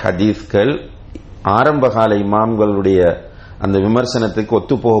சில ஹதீஸ்கள் ஆரம்பகால இமாம்களுடைய அந்த விமர்சனத்துக்கு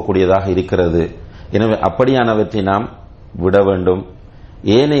ஒத்துப்போகக்கூடியதாக இருக்கிறது. எனவே அப்படியானவற்றை நாம் விட வேண்டும்.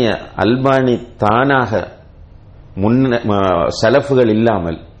 ஏனைய அல்பானி தானாக சலஃபுகள்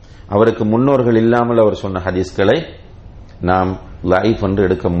இல்லாமல், அவருக்கு முன்னோர்கள் இல்லாமல் அவர் சொன்ன ஹதீஸ்களை நாம் லைஃப் என்று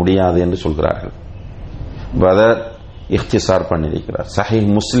எடுக்க முடியாது என்று சொல்கிறார்கள். இஹ்திசார் பண்ணியிருக்கிறார், சஹீஹ்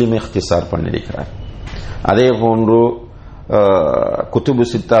முஸ்லிம் இஹ்திசார் பண்ணியிருக்கிறார். அதே போன்று குத்துபு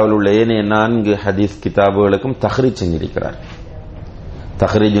சித்தாவில் உள்ள ஏனைய 4 ஹதீஸ் கிதாபுகளுக்கும் தஹ்ரீஜ் செஞ்சிருக்கிறார்.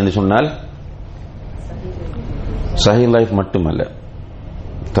 தஹ்ரீஜ் என்று சொன்னால் சஹீஹ் லைஃப் மட்டுமல்ல,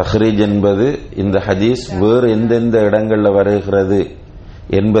 தஹ்ரீஜ் என்பது இந்த ஹதீஸ் வேறு எந்தெந்த இடங்களில் வருகிறது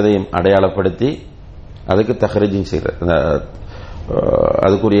என்பதையும் அடையாளப்படுத்தி அதுக்கு தஹ்ரீஜிங் செய்யறது,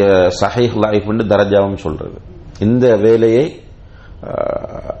 அதுக்குரிய சஹீஹ் லைஃப் என்று தரஜாவும் சொல்றது. இந்த வேலையை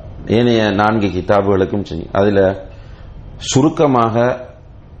ஏனைய 4 கிதாபுகளுக்கும் செய்யும். அதுல சுருக்கமாக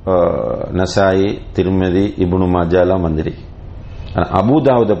நசாயி, திர்மிதி, இப்னு மாஜா எல்லாம் வந்திருக்கு.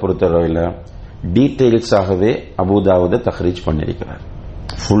 அபூதாவுதை பொறுத்தவரையில் டீட்டெயில்ஸாகவே அபூதாவுதை தஹ்ரீஜ் பண்ணியிருக்கிறார்,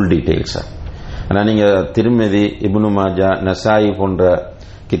 ஃபுல் டீட்டெயில்ஸா. ஆனால் நீங்க திர்மிதி, இப்னு மாஜா, நசாயி போன்ற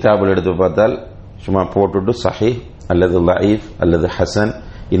கிதாபுகள் எடுத்து பார்த்தால் சும்மா போட்டுட்டு சஹீஹ் அல்லது லைஃப் அல்லது ஹசன்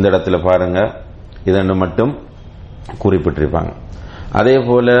இந்த இடத்துல பாருங்க, இதென்று மட்டும் குறிப்பிட்டிருப்பாங்க. அதே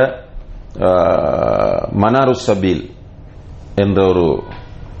போல மனாரு சபீல் என்ற ஒரு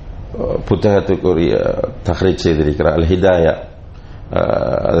புத்தகத்துக்குரிய தஹ்ரீஜ் செய்திருக்கிறார். அல் ஹிதாயா,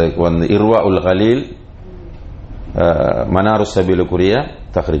 அதுக்கு இர்வா உல் கலீல், மனாரு சபீலுக்குரிய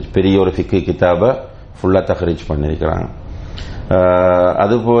தஹ்ரீஜ், பெரிய ஒரு ஃபிக்ஹ் கிதாபை ஃபுல்லா தஹ்ரீஜ் பண்ணியிருக்கிறாங்க.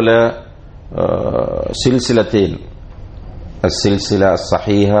 அதுபோல சில்சிலத்தேன், சில்சிலா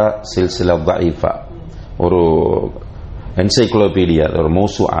சஹீஹா, சில்சிலா தஈஃபா, ஒரு என்சைக்ளோபீடியா, ஒரு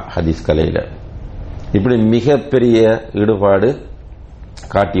மௌசூஆ ஹதீஸ் கலையில. இப்படி மிகப்பெரிய ஈடுபாடு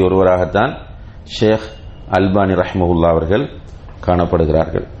காட்டிய ஒருவராகத்தான் ஷேக் அல்பானி ரஹ்மத்துல்லாஹ் அவர்கள்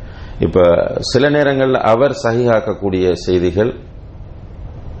காணப்படுகிறார்கள். இப்ப சில நேரங்களில் அவர் சஹீஹாக்கக்கூடிய செய்திகள்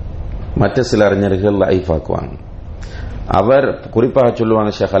மற்ற சில அறிஞர்கள் லைஃபாக்குவாங்க. அவர் குறிப்பாக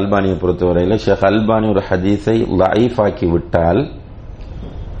சொல்லுவாங்க, ஷேக் அல்பானியை பொறுத்தவரையில் ஷேக் அல்பானி ஒரு ஹதீஸை லைஃபாக்கி விட்டால்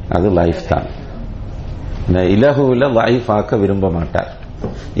அது லைஃப் தான். இலகுவில் லைஃப் ஆக்க விரும்ப மாட்டார்.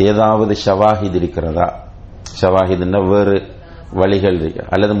 ஏதாவது ஷவாஹித் இருக்கிறதா, ஷவாஹித்னா வேறு வழிகள் இருக்கு,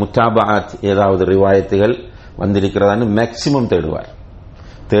 அல்லது முத்தாபாத் ஏதாவது ரிவாயத்துகள் வந்திருக்கிறதான்னு மேக்சிமம் தேடுவார்.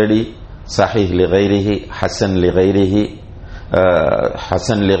 தேடி சஹீஹ் லிகைரிஹி, ஹசன் லிகைரிஹி,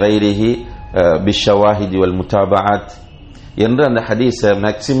 ஹசன் லிகைரிஹி பிஷவாஹித் வல் முத்தாபாத் என்று அந்த ஹதீஸை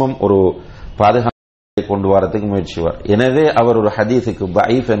மேக்சிமம் ஒரு பாதுகாப்பு கொண்டு வரதுக்கு முயற்சிவார். எனவே அவர் ஒரு ஹதீஸுக்கு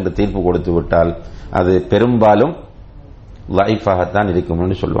தஈஃப் என்று தீர்ப்பு கொடுத்து விட்டால் அது பெரும்பாலும் லைஃபாகத்தான்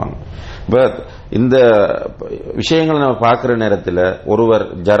இருக்கும்னு சொல்லுவாங்க. இந்த விஷயங்களை நம்ம பார்க்கிற நேரத்தில் ஒருவர்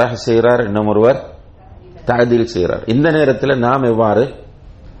ஜரஹ் செய்கிறார், இன்னும் ஒருவர் தஅதீல் செய்கிறார். இந்த நேரத்தில் நாம் எவ்வாறு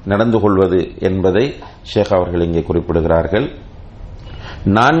நடந்து கொள்வது என்பதை ஷேக் அவர்கள் இங்கே குறிப்பிடுகிறார்கள்.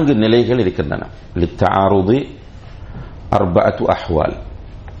 4 நிலைகள் இருக்கின்றன. லித்தஆருதி அர்பஅத்து அஹ்வால்.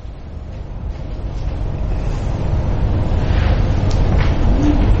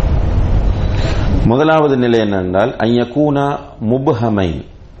 முதலாவது நிலை என்னென்றால் ஐயகூனா முப்ஹமைன்,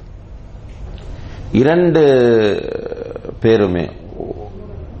 2 பேருமே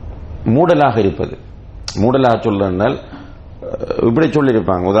மூடலாக இருப்பது. மூடலாக சொல்லுனால் இப்படி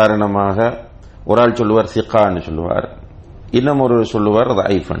சொல்லியிருப்பாங்க. உதாரணமாக ஒரு ஆள் சொல்லுவார் சிக்கான்னு சொல்லுவார், இன்னும் ஒரு சொல்லுவார்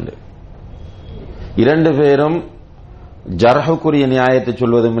தைஃப். 2 பேரும் ஜர்ஹுக்குரிய நியாயத்தை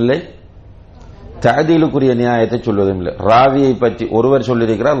சொல்வதும் இல்லை, தஅதீலுக்குரிய நியாயத்தை சொல்வதும் இல்லை. ராவியை பற்றி ஒருவர்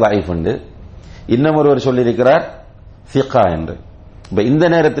சொல்லியிருக்கிறார் தைஃப் என்று, இன்னும் ஒருவர் சொல்லியிருக்கிறார் சிக்கா என்று. இந்த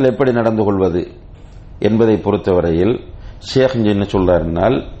நேரத்தில் எப்படி நடந்து கொள்வது என்பதை பொறுத்தவரையில் ஷேக் என்ன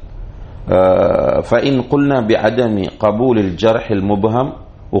சொல்றாருனால், فإن قلنا بعدم قبول الجرح المبهم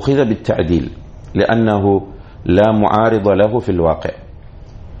أخذ بالتعديل لأنه لا معارض له في الواقع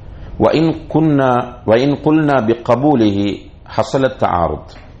وإن قلنا بقبوله حصل التعارض.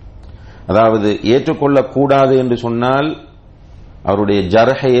 அதாவது ஏற்றுக்கொள்ளக்கூடாது என்று சொன்னால், அவருடைய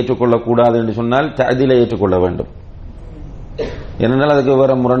ஜர்ஹை ஏற்றுக்கொள்ளக்கூடாது என்று சொன்னால் தஅதீலை ஏற்றுக்கொள்ள வேண்டும். ஏனென்றால் அதுக்கு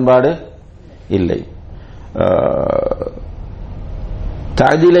வேற முரண்பாடு இல்லை.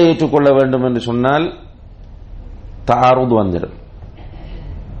 தஅதீலை ஏற்றுக்கொள்ள வேண்டும் என்று சொன்னால் தஆருத் வந்துடும்.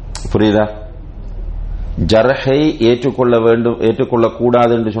 புரியுதா? ஜர்ஹை ஏற்றுக்கொள்ள வேண்டும்,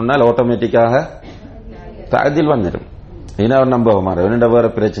 ஏற்றுக்கொள்ளக்கூடாது என்று சொன்னால் ஆட்டோமேட்டிக்காக தஅதீல் வந்துடும். ஏன்னா அவர் நம்ப மாற வேற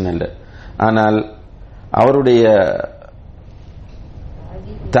பிரச்சனை இல்லை. ஆனால் அவருடைய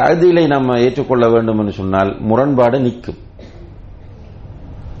தஅதீலை நம்ம ஏற்றுக்கொள்ள வேண்டும் என்று சொன்னால் முரண்பாடு நிற்கும்.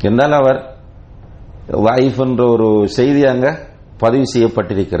 என்றால் அவர் லைஃப் என்ற ஒரு செய்தி அங்க பதிவு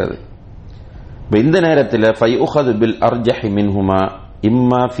செய்யப்பட்டிருக்கிறது. இந்த நேரத்தில் ஃபயுஹது பில் அர்ஜஹி மின்ஹுமா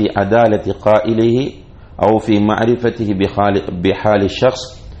இம்மா ஃபி அதாலத்தி காயிலிஹி அவு ஃபி மஅரிஃபத்திஹி பிஹாலி ஷக்ஸ்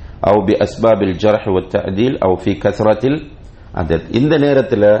அவு பி அஸ்பாபில் ஜர்ஹ் வ தஅதீல் அவு ஃபி கஸ்ரத்தில் அதத். இந்த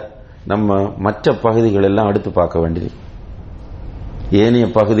நேரத்தில் நம்ம மற்ற பகுதிகள் எல்லாம் எடுத்து பார்க்க வேண்டியது. ஏனைய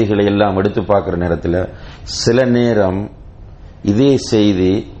பகுதிகளை எல்லாம் எடுத்து பார்க்கிற நேரத்தில் சில நேரம் இதே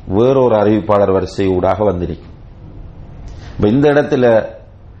செய்தி வேறொரு அறிவிப்பாளர் வரிசை ஊடாக வந்திருக்கும். இந்த இடத்துல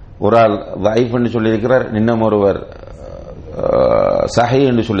ஒரு ஆள் தைஃப் என்று சொல்லியிருக்கிறார், இன்னும் ஒருவர் சஹீஹ்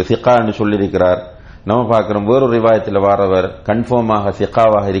என்று சொல்லி சிக்கா என்று சொல்லியிருக்கிறார். நம்ம பார்க்கிறோம் வேறொரு ரிவாயத்தில் வாரவர் கன்ஃபார்மாக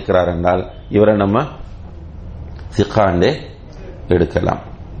சிக்காவாக இருக்கிறார் என்றால் இவரை நம்ம சிக்காண்டே எடுக்கலாம்.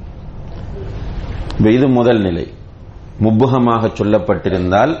 இது முதல் நிலை. முப்புகமாக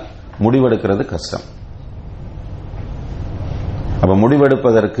சொல்லப்பட்டிருந்தால் முடிவெடுக்கிறது கஷ்டம். அப்ப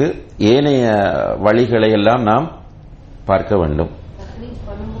முடிவெடுப்பதற்கு ஏனைய வழிகளை எல்லாம் நாம் பார்க்க வேண்டும்.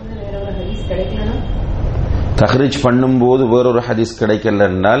 தஹ்ரீஜ் பண்ணும்போது வேறொரு ஹதீஸ் கிடைக்கல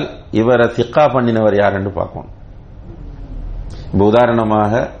என்றால் இவரை சிக்கா பண்ணினவர் யார் என்று பார்க்கணும். இப்ப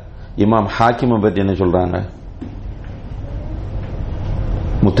உதாரணமாக இமாம் ஹாக்கிமை பற்றி என்ன சொல்றாங்க?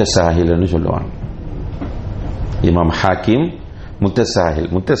 முத்தசாஹில் சொல்லுவாங்க. இமாம் ஹாக்கிம்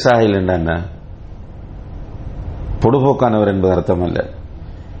முத்தசாஹில். முத்தசாஹில் என்ன? பொடுபோக்கானவர் என்பது அர்த்தம் அல்ல.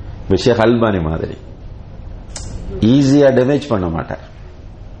 ஷேக் அல்பானி மாதிரி ஈஸியா டேமேஜ் பண்ண மாட்டார்.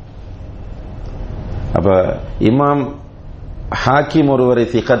 அப்ப இமாம் ஹாக்கிம் ஒருவரை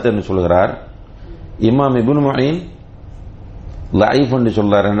சிகத் என்று சொல்கிறார், இமாம் இப்னு மஈன் லைஃப் என்று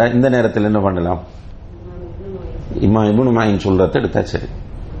சொல்றார். இந்த நேரத்தில் என்ன பண்ணலாம்? இமாம் இப்னு மஈன் சொல்றதை எடுத்தா சரி.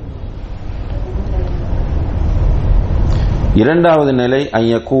 இரண்டாவது நிலை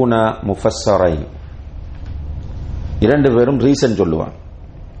ஐயகூனா முஃபஸ்ஸரைன். 2 பேரும் ரீசன் சொல்லுவான்.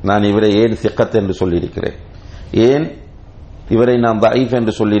 நான் இவரை ஏன் சிக்கத் என்று சொல்லியிருக்கிறேன், ஏன் இவரை நான் தஈஃப்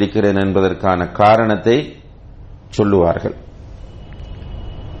என்று சொல்லியிருக்கிறேன் என்பதற்கான காரணத்தை சொல்லுவார்கள்.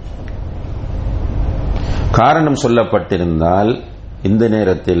 காரணம் சொல்லப்பட்டிருந்தால் இந்த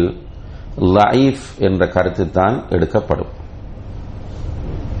நேரத்தில் லைஃப் என்ற கருத்து தான் எடுக்கப்படும்.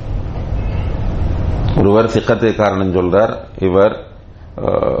 ஒருவர் சிக்கத்தை காரணம் சொல்றார், இவர்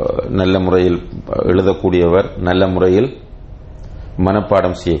நல்ல முறையில் எழுதக்கூடியவர், நல்ல முறையில்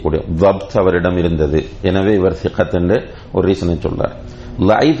மனப்பாடம் செய்யக்கூடிய தப்த் அவரிடம் இருந்தது, எனவே இவர் சிக்கத் என்று ஒரு ரீசனை சொல்றார்.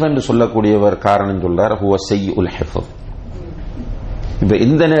 லைஃப் என்று சொல்லக்கூடியவர் காரணம் சொல்றார், ஹுவ ஸய்யுல் ஹிஃப்ஸ். இப்ப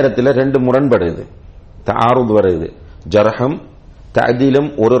இந்த நேரத்தில் 2 முரண்படுது, தஆருத் வருது. ஜர்ஹம் தஅதீலும்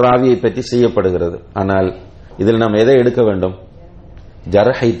ஒரு ராவியை பற்றி செய்யப்படுகிறது. ஆனால் இதில் நாம் எதை எடுக்க வேண்டும்?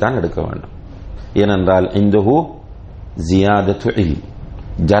 ஜர்ஹை தான் எடுக்க வேண்டும். ஏனென்றால் இந்தஹு ஜியாதத்து இல்ம்,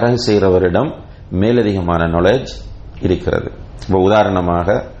 ஜர்ஹ் செய்கிறவரிடம் மேலதிகமான நாலேஜ் இருக்கிறது. இப்போ உதாரணமாக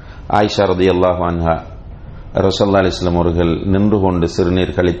ஆயிஷா ரலியல்லாஹு அன்ஹா ரசூலுல்லாஹி அலைஹி வஸல்லம் அவர்கள் நின்று கொண்டு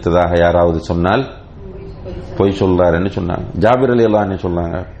சிறுநீர் கழித்ததாக யாராவது சொன்னால் பொய் சொல்றார் என்று சொன்னாங்க. ஜாபிர் ரலியல்லாஹு அன்ஹு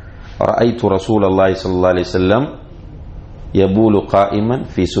சொன்னாங்க, ரஅய்து ரசூலல்லாஹி ஸல்லல்லாஹு அலைஹி வஸல்லம் யபூலு காயிமன்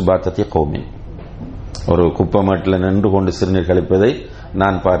ஃபீ சுபாத்ததி கௌமின். ஒரு குப்பமேட்டில் நின்று கொண்டு சிறுநீர் கழிப்பதை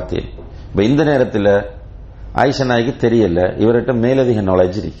நான் பார்த்தேன். இப்போ இந்த நேரத்தில் ஆயிஷா நாய்க்கு தெரியல, இவர்கிட்ட மேலதிக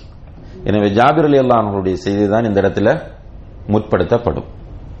நாலேஜ் இருக்கு. எனவே ஜாபிர் ரலியல்லாஹு அன்ஹுடைய செய்தி தான் இந்த இடத்துல முற்படுத்தப்படும்.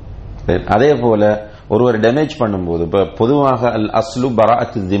 அதே போல ஒருவர் டேமேஜ் பண்ணும்போது, இப்ப பொதுவாக அல் அஸ்லு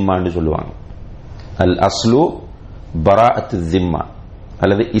பராஅத்து ஜிம்மான்னு சொல்லுவாங்க. அல் அஸ்லு பராஅத்து ஜிம்மா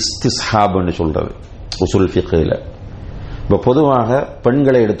அல்லது இஸ்திஸ்ஹாப்னு சொல்றது உசூல் ஃபிக்ஹ்ல. இப்ப பொதுவாக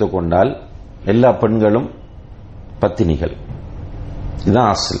பெண்களை எடுத்துக்கொண்டால் எல்லா பெண்களும் பத்தினிகள், இதுதான்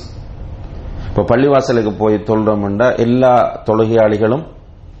அஸ்ல். இப்ப பள்ளிவாசலுக்கு போய் தொழுறோம்னா எல்லா தொழுகையாளிகளும்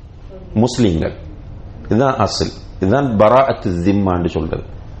முஸ்லிம்கள், இதுதான் அஸ்ல். இதுதான் பராஅத்து ஜிம்மான்னு சொல்றது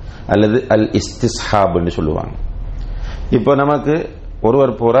அல்லது அல் இஸ்திஸ்ஹாப் என்று சொல்லுவாங்க. இப்ப நமக்கு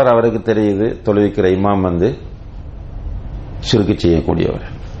ஒருவர் போறார், அவருக்கு தெரியுது தொழுவிக்கிற இமாம் ஷிர்க் செய்யக்கூடியவர்.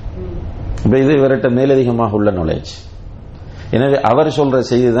 இப்ப இது இவர்கிட்ட மேலதிகமாக உள்ள நாலேஜ். எனவே அவர் சொல்ற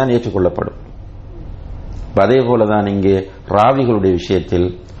செய்தி தான் ஏற்றுக்கொள்ளப்படும். அதே போலதான் இங்கே ராவிகளுடைய விஷயத்தில்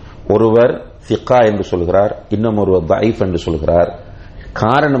ஒருவர் சிக்கா என்று சொல்கிறார், இன்னும் ஒருவர் தஈஃப் என்று சொல்கிறார்.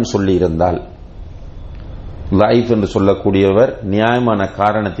 காரணம் சொல்லி இருந்தால், லைஃப் என்று சொல்லக்கூடியவர் நியாயமான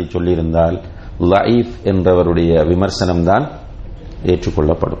காரணத்தை சொல்லியிருந்தால் லைஃப் என்றவருடைய விமர்சனம் தான்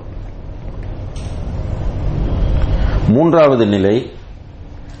ஏற்றுக்கொள்ளப்படும். மூன்றாவது நிலை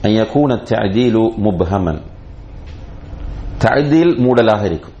ஐயகூன தஅதீலு முப்ஹமன். தஅதீல் மூடலாக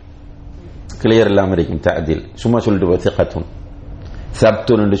இருக்கும், கிளியர் இல்லாமல் இருக்கும். தஅதீல் சும்மா சொல்லிட்டு சிகத்துன்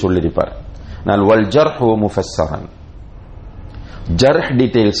சப்துன் என்று சொல்லியிருப்பார். ஆனால் வல் ஜர்ஹு முஃபஸ்ஸரன், ஜர்ஹ்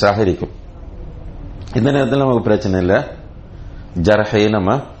டீடைல்ஸாக இருக்கும். இந்த நேரத்தில் நமக்கு பிரச்சனை இல்லை, ஜர்ஹை நம்ம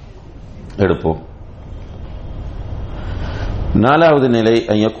எடுப்போம். நாலாவது நிலை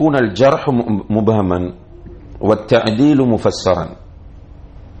யகூன அல் ஜர்ஹ் முபஹமன் வத்தஅதீலு முஃபஸ்ஸரன்.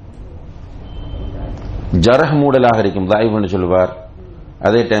 ஜர்ஹ் மூடலாக இருக்கும், தைஃப்னு சொல்லுவார்.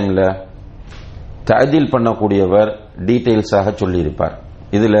 அதே டைம்ல தஅதீல் பண்ணக்கூடியவர் டீடைல்ஸாக சொல்லி இருப்பார்.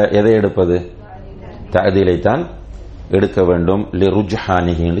 இதுல எதை எடுப்பது? தஅதீலை தான் எடுக்க வேண்டும்.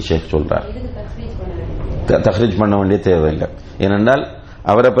 லிருஜ்ஹானிஹி என்று ஷேக் சொல்றார். தஹ்ரீஜ் பண்ண வேண்டிய தேவையில்லை. ஏனென்றால்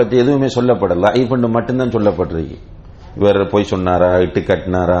அவரை பற்றி எதுவுமே சொல்லப்படல, லைஃப் மட்டும்தான் சொல்லப்பட்டிருக்கு. இவர் போய் சொன்னாரா, இட்டு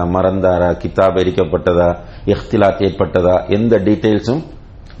கட்டினாரா, மறந்தாரா, கிதாப் எரிக்கப்பட்டதா, இஹ்திலாத் ஏற்பட்டதா, எந்த டீடைல்ஸும்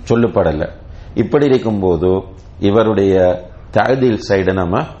சொல்லப்படல. இப்படி இருக்கும்போது இவருடைய தஅதீல் சைடை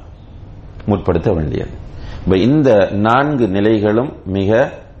நம்ம முற்படுத்த வேண்டியது. இந்த 4 நிலைகளும் மிக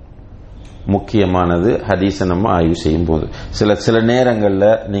முக்கியமானது ஹதீஸை நம்ம ஆய்வு செய்யும் போது. சில நேரங்களில்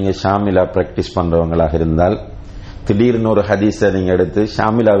நீங்க ஷாமிலா பிராக்டிஸ் பண்றவங்களாக இருந்தால் திடீர்னு ஒரு ஹதீஸை நீங்க எடுத்து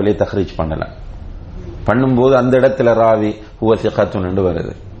ஷாமிலாவிலே தஹ்ரீஜ் பண்ணலாம். பண்ணும்போது அந்த இடத்துல ராவி ஹுவ சிகத்துன் என்று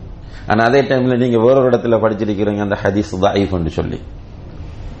வருது. ஆனா அதே டைம்ல நீங்க வேறொரு இடத்துல படிச்சிருக்கிறீங்க அந்த ஹதீஸ் தஈஃப் என்று சொல்லி.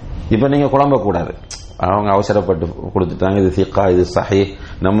 இப்ப நீங்க குழம்ப கூடாது. அவங்க அவசரப்பட்டு கொடுத்துட்டாங்க, இது சிக்கா, இது சஹீஹ்.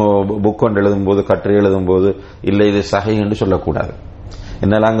 நம்ம புக் ஒன்று எழுதும் போது, கட்டுரை எழுதும் போது இல்லை இது சஹீஹ் என்று சொல்லக்கூடாது.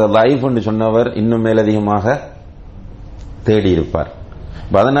 என்னால் அங்க லைஃப் என்று சொன்னவர் இன்னும் மேலதிகமாக தேடி இருப்பார்.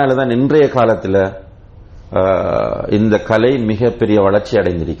 அதனாலதான் இன்றைய காலத்தில் இந்த கலை மிகப்பெரிய வளர்ச்சி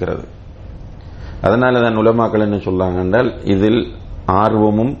அடைந்திருக்கிறது. அதனாலதான் உலமாக்கள் என்ன சொல்லாங்க என்றால், இதில்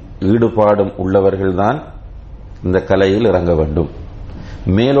ஆர்வமும் ஈடுபாடும் உள்ளவர்கள் தான் இந்த கலையில் இறங்க வேண்டும்.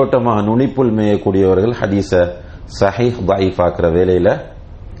 மேலோட்டமாக நுனிப்புள் மேயக்கூடியவர்கள் ஹதீஸ சஹீஹ் தஈஃப் ஆக்குற வேலையில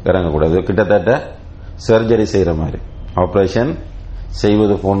இறங்கக்கூடாது. கிட்டத்தட்ட சர்ஜரி செய்யற மாதிரி, ஆபரேஷன்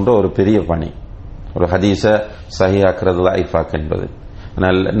செய்வது போன்ற ஒரு பெரிய பணி, ஒரு ஹதீஸ சஹீஹ் ஆக்குறது தஈஃப் ஆக்கு என்பது.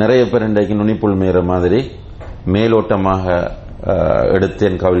 ஆனால் நிறைய பேர் இன்றைக்கு நுனிப்புள் மேயற மாதிரி மேலோட்டமாக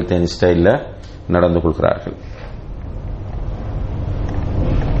எடுத்தேன் கவிழ்த்தேன் ஸ்டைல்ல நடந்து கொள்கிறார்கள்.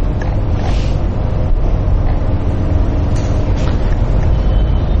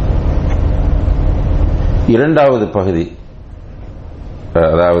 இரண்டாவது பகுதி,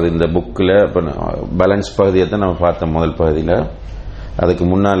 அதாவது இந்த புக்கில் பேலன்ஸ் பகுதியை தான் நம்ம பார்த்தோம் முதல் பகுதியில். அதுக்கு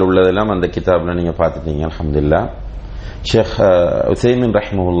முன்னால் உள்ளதெல்லாம் அந்த கிதாபில் நீங்கள் பார்த்துட்டீங்க அல்ஹம்துலில்லாஹ். ஷேக் உசைமின்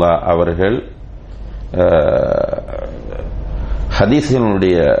ரஹ்மஹுல்லா அவர்கள்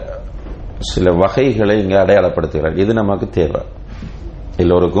ஹதீஸ்களுடைய சில வகைகளை இங்கே அடையாளப்படுத்துகிறார். இது நமக்கு தேவை,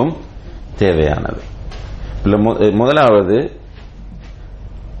 எல்லோருக்கும் தேவையானது. முதலாவது,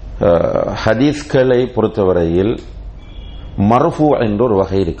 ஹதீஸ்களை பொறுத்தவரையில் மர்ஃபூ என்ற ஒரு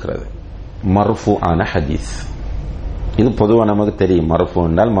வகை இருக்கிறது. மர்ஃபூ ஆன ஹதீஸ், இது பொதுவாக நமக்கு தெரியும். மர்ஃபூ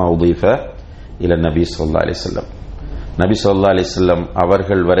என்றால் மா உதீஃப இல நபி ஸல்லல்லாஹு அலைஹி வஸல்லம், நபி ஸல்லல்லாஹு அலைஹி வஸல்லம்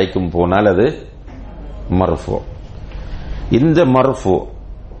அவர்கள் வரைக்கும் போனால் அது மர்ஃபூ. இந்த மர்ஃபு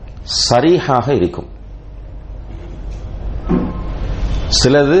சரீஹாக இருக்கும்,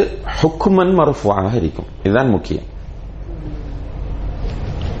 சிலது ஹுக்மன் மர்ஃபுவாக இருக்கும். இதுதான் முக்கியம்.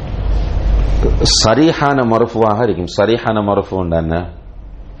 சரீஹான மர்ஃபுவாக இருக்கும். சரீஹான மர்ஃபு என்ன?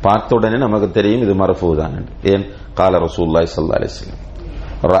 பார்த்த உடனே நமக்கு தெரியும் இது மர்ஃபு தான். ஏன்? கால ரசூலுல்லாஹி ஸல்லல்லாஹு அலைஹி வஸல்லம்,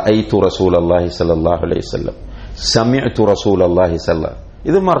 ரஅய்து ரசூலல்லாஹி ஸல்லல்லாஹு அலைஹி வஸல்லம், சமிஅது ரசூலல்லாஹி ஸல்லல்லாஹு,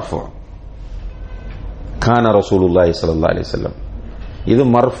 இது மர்ஃபு. கான ரசூலுல்லாஹி ஸல்லல்லாஹு அலைஹி வஸல்லம், இது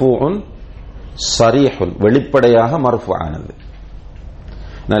மர்ஃபூஉன் ஸரீஹுன், வெளிப்படையாக மர்ஃபு ஆனது.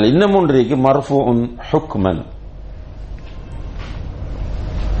 இன்னும் ஒன்றைக்கு மர்ஃபூஉன் ஹுக்மன்.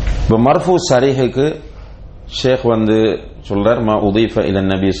 இப்ப மர்ஃபு ஸரீஹுக்கு ஷேக் சொல்றார், மா உதீஃப இல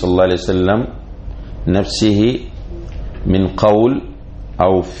நபி ஸல்லல்லாஹு அலைஹி வஸல்லம் நஃப்ஸிஹி மின் கவுல்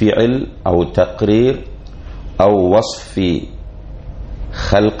أو فعل أو تقرير أو وصف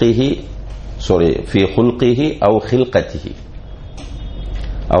خلقه في خلقه أو خلقته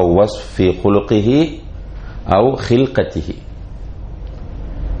أو وصف في خلقه أو خلقته.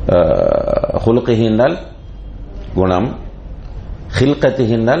 خلقه என்றால் குணம், خلقته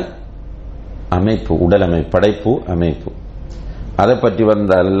என்றால் அமைப்பு, உடல் அமைப்பு, படைப்பு அமைப்பு. அதை பற்றி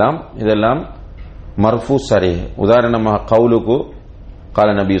வந்தாலெல்லாம் இதெல்லாம் மர்ஃபு ஸரீஹ். உதாரணமாக கவுலுக்கு قال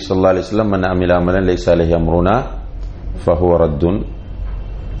النبي صلى الله عليه وسلم من عمل عملا ليس عليه امرنا فهو رد.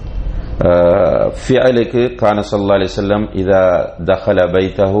 فعلك كان صلى الله عليه وسلم اذا دخل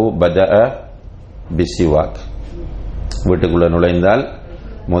بيته بدا بالسواك. வீட்டுக்குள்ள நுழைந்தால்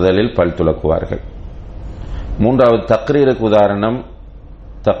முதலில் பல் துலக்குவார்கள். மூன்றாவது தக்ரீருக்கு உதாரணம்,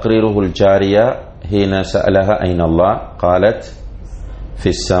 தக்ரீருல் ஜாரியா ஹீன சஅலஹா ஐன அல்லாஹ் قالت في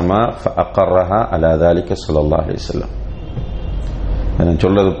السماء فاقرها على ذلك صلى الله عليه وسلم. நான்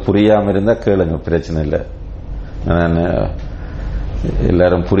சொல்றது புரியாம இருந்தா கேளுங்க, பிரச்சனை இல்லை. நான்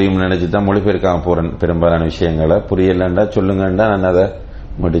எல்லாரும் புரியும் நினைச்சுதான் மொழிபெயர்க்காம போறேன் பெரும்பாலான விஷயங்களை. புரியலண்டா சொல்லுங்கண்டா நான் அதை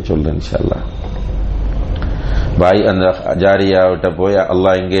மட்டும் சொல்றேன் இன்ஷா அல்லாஹ். பாய் அந்த ஜாரியாவிட்ட போய்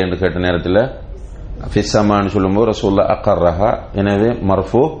அல்லாஹ் எங்கே என்று கேட்ட நேரத்தில் ஃபிஸ்ஸமான்னு சொல்லும்போது ரசூலுல்லாஹ் அக்கர்ரஹா, எனவே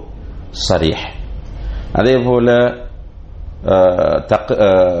மர்ஃபு ஸரீஹ். அதே போல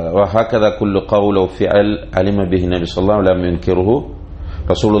وهكذا كل قول وفعل علم به النبي صلى الله عليه وسلم ولم ينكره.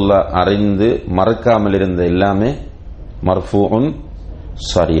 ரசூலுல்லாஹ் அறிந்து மறக்காமல் இருந்த எல்லாமே மர்ஃபூஉன்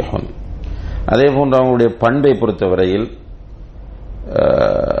ஸரீஹுன். அதே போன்று அவங்களுடைய பண்பை பொறுத்தவரையில்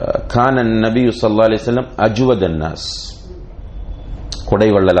கான நபி ஸல்லல்லாஹு அலைஹி வஸல்லம் அஜ்வதன் நாஸ்,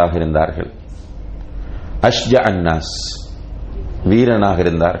 கொடைவள்ளலாக இருந்தார்கள். அஷ்ஜஅன் நாஸ், வீரனாக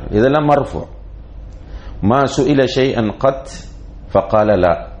இருந்தார்கள். இதெல்லாம் மர்ஃபூ. மா சுஇல ஷைஅன் கத் ஃபகால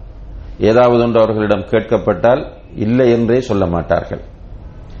லா, ஏதாவது ஒன்று அவர்களிடம் கேட்கப்பட்டால் இல்லை என்றே சொல்ல மாட்டார்கள்.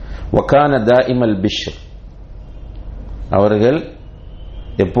 வகான தாயிமல் பிஷ்ர், அவர்கள்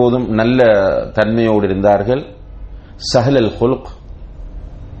எப்போதும் நல்ல தன்மையோடு இருந்தார்கள். சஹலல் ஹுல்க்,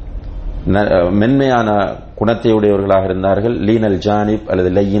 மென்மையான குணத்தை உடையவர்களாக இருந்தார்கள். லீனல் ஜானிப்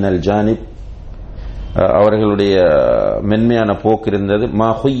அல்லது லையினல் ஜானிப், அவர்களுடைய மென்மையான போக்கு இருந்தது. மா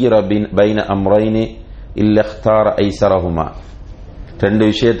ஹுய்யிர பைன அம்ரைனி இல்ல இக்தார ஐஸரஹுமா, ரெண்டு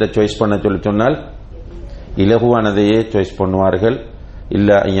விஷயத்தை சாய்ஸ் பண்ண சொன்னால் இலகுவானதையே சாய்ஸ் பண்ணுவார்கள். இல்ல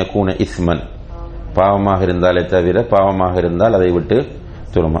ஐயக்கூன இஸ்மன், பாவமாக இருந்தாலே தவிர, பாவமாக இருந்தால் அதை விட்டு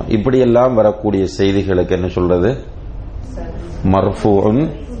துறமா. இப்படியெல்லாம் வரக்கூடிய செய்திகளுக்கு என்ன சொல்றது? மர்ஃபூஉன்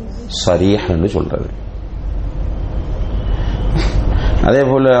ஸரீஹ் என்று சொல்றது. அதே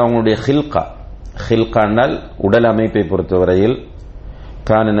போல அவங்களுடைய ஹில்கா, ஹில்கானால் உடல் அமைப்பை பொறுத்தவரையில்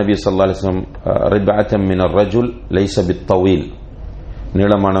கான நபி ஸல்லல்லாஹு அலைஹி வஸல்லம் ரிபஅத்தன் மின் الرجل ليس بالطويل,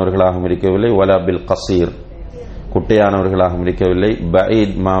 நீளமானவர்களாகவும் இருக்கவில்லை. வலா பில் கஸீர், குட்டையானவர்களாகவும் இருக்கவில்லை.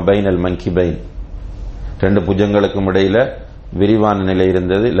 பஈத் மா பைனல் மன்கிபைன், ரெண்டு புஜங்களுக்கும் இடையில விரிவான நிலை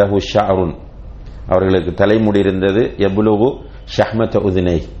இருந்தது. லஹு ஷஅருன், அவர்களுக்கு தலைமுடி இருந்தது. யப்லுகு ஷஹ்மத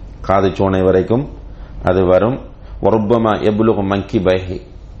உதுனை, காது சோனை வரைக்கும் அது வரும். வருப்பமா யப்லுகு மன்கிபைஹி,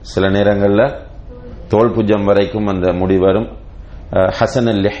 சில நேரங்களில் தோல் புஜம் வரைக்கும் அந்த முடி வரும். ஹசன்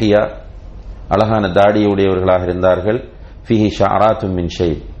அல் லிஹ்யா, அழகான தாடியுடையவர்களாக இருந்தார்கள். ஃபிஹி ஷஅராத்தும் மின்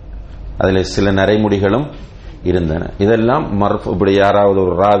ஷைப், அதில் சில நரைமுடிகளும் இருந்தன. இதெல்லாம் மர்ஃபு. இப்படி யாராவது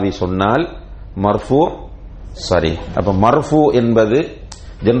ஒரு ராவி சொன்னால் மர்ஃபு ஸரீஹ். அப்ப மர்ஃபு என்பது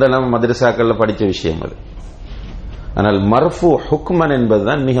ஜெனரலாக மதரசாக்கள்ல படிச்ச விஷயம் அது. ஆனால் மர்ஃபு ஹுக்மன்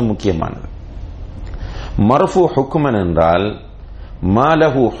என்பதுதான் மிக முக்கியமானது. மர்ஃபு ஹுக்மன் என்றால்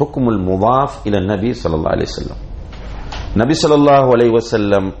மாலஹு ஹுக்முல் முதாஃப் இல நபி ஸல்லல்லாஹு அலைஹி வஸல்லம், நபி ஸல்லல்லாஹு அலைஹி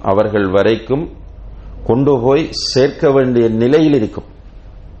வஸல்லம் அவர்கள் வரைக்கும் கொண்டு போய் சேர்க்க வேண்டிய நிலையில் இருக்கும்.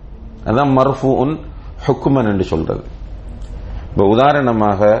 அதான் மர்ஃபூஉன் ஹுக்மன் என்று சொல்றது. இப்போ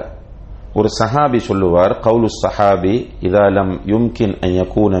உதாரணமாக ஒரு சஹாபி சொல்லுவார், கவுலு சஹாபி இதா லம் யும்கின் அன்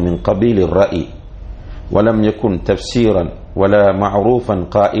யகூன மின் கபீல் الرأي ولم يكن تفسيرا ولا معروفا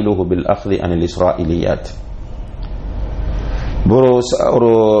قائله بالأخذ عن الإسرائيليات.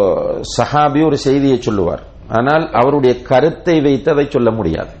 ஒரு சஹாபி ஒரு செய்தியை சொல்லுவார், ஆனால் அவருடைய கருத்தை வைத்து அதை சொல்ல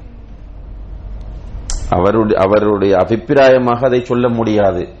முடியாது, அவருடைய அபிப்பிராயமாக அதை சொல்ல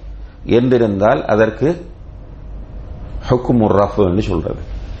முடியாது என்றிருந்தால் அதற்கு ஹுக்முர் ரஃப் என்று சொல்றது.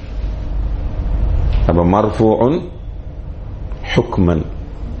 அப்ப மர்ஃபூஉன் ஹுக்மன்.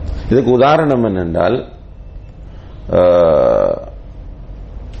 இதுக்கு உதாரணம் என்னென்றால்,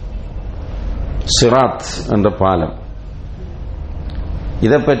 சிராத் என்ற பாலம்,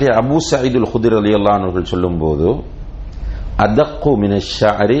 இதை பற்றி அபூ சயீதுல் குத்ரி ரலியல்லாஹு அன்ஹு அவர்கள் சொல்லும்போது அதக்கு மினஷ்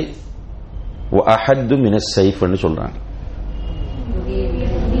ஷஅரி வ அஹத்து மினஸ் ஸைஃப் என்று சொல்றாங்க.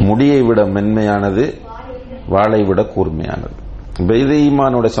 முடியை விட மென்மையானது, வாளை விட கூர்மையானது. இது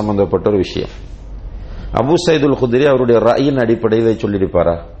ஈமானோட சம்பந்தப்பட்ட ஒரு விஷயம். அபூ சயீதுல் குத்ரி அவருடைய ரயின் அடிப்படையில்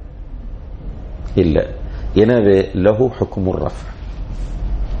சொல்லியிருப்பாரா? இல்ல. எனவே லஹு ஹுக்முர் ரஃப்.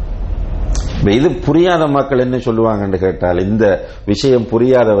 இது புரியாத மக்கள் என்ன சொல்லுவாங்கன்னு கேட்டால், இந்த விஷயம்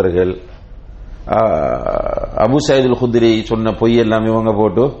புரியாதவர்கள் அபூ சயீதுல் குத்ரி சொன்ன பொய் எல்லாம் இவங்க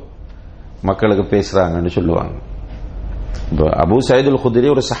போட்டு மக்களுக்கு பேசுறாங்கன்னு சொல்லுவாங்க. அபூ சயீதுல் குத்ரி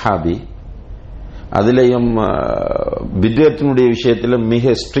ஒரு சஹாபி, அதிலேயும் பித்அத்தினுடைய விஷயத்தில்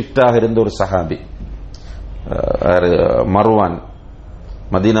மிக ஸ்ட்ரிக்டாக இருந்த ஒரு சஹாபி. மர்வான்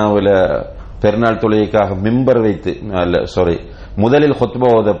மதீனாவில் பெருநாள் தொழுகைக்காக மிம்பர் வைத்து, முதலில் ஹுத்பா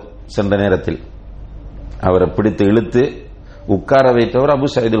ஓத சென்ற நேரத்தில் அவரை பிடித்து இழுத்து உட்கார வைத்தவர் அபூ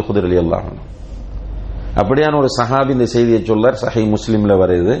சயீதுல் குத்ரி ரலியல்லாஹு அன்ஹு. அப்படியான ஒரு சஹாபி இந்த செய்தியை சொல்லார். சஹீஹ் முஸ்லிம்ல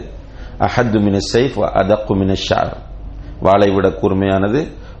வருது, அஹத்து மினஸ் ஸைஃப் வ அதக்கு மினஷ் ஷஅர். வாளை விட கூர்மையானது,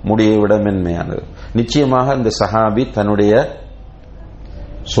 முடியை விட மென்மையானது. நிச்சயமாக இந்த சஹாபி தன்னுடைய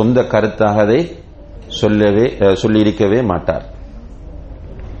சொந்த கருத்தாக அதை சொல்லியிருக்கவே மாட்டார்.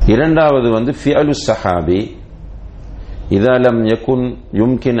 இரண்டாவது ஃபிஅலு ஸஹாபி இதா லம் யகுன்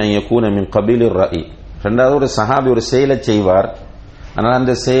யும்கின் அன் யகூன மின் கபீலிர் ரஅய். இரண்டாவது, ஒரு சஹாபி ஒரு செயலை செய்வார், ஆனால்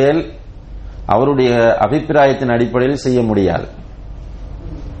அந்த செயல் அவருடைய அபிப்பிராயத்தின் அடிப்படையில் செய்ய முடியாது.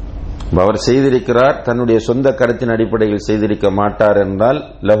 அவர் செய்திருக்கிறார், தன்னுடைய சொந்த கருத்தின் அடிப்படையில் செய்திருக்க மாட்டார் என்றால்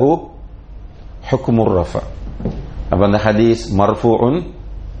லஹு ஹுக்முர் ரஃப். அப்ப அந்த ஹதீஸ் மர்ஃபூஉன்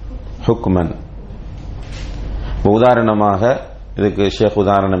ஹுக்மன். உதாரணமாக இதுக்கு ஷேக்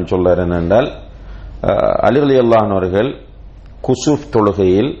உதாரணம் சொல்றார் என்னென்றால், அலி ரலியல்லாஹு அன்ஹு அவர்கள் குசூஃப்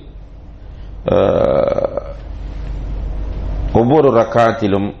தொழுகையில் ஒவ்வொரு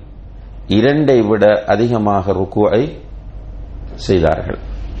ரக்காத்திலும் 2 விட அதிகமாக ருக்குவை செய்தார்கள்.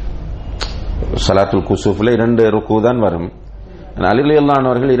 ஸலாத்துல் குசூஃப்ல 2 ருக்கு தான் வரும். அலி ரலியல்லாஹு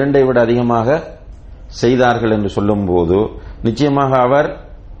அன்ஹு அவர்கள் 2 விட அதிகமாக செய்தார்கள் என்று சொல்லும் போது நிச்சயமாக அவர்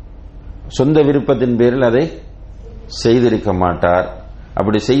சொந்த விருப்பத்தின் பேரில் அதை செய்திருக்க மாட்டார்.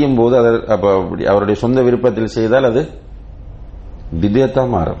 அப்படி செய்யும் போது அவருடைய சொந்த விருப்பத்தில் செய்தால் அது பித்அத்தா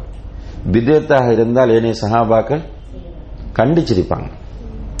மாறும். பித்அத்தாக இருந்தால் ஏனைய சஹாபாக்கள் கண்டிச்சிருப்பாங்க.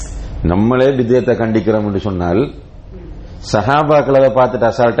 நம்மளே பித்அத்தை கண்டிக்கிறோம் என்று சொன்னால் சஹாபாக்கள் அதை பார்த்துட்டு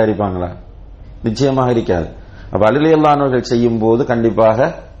அசால்ட் அடிப்பாங்களா? நிச்சயமாக இருக்காது. அப்ப அலி ரலியல்லாஹு அன்ஹு அவர்கள் செய்யும் போது கண்டிப்பாக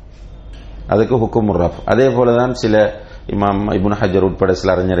அதுக்கு ஹுக்முர் ரஃப். அதே போலதான் சில இமாம் இப்னு ஹஜர் உட்பட சில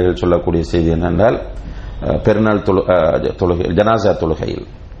அறிஞர்கள் சொல்லக்கூடிய செய்தி என்னென்றால், பெருநாள் தொழுகை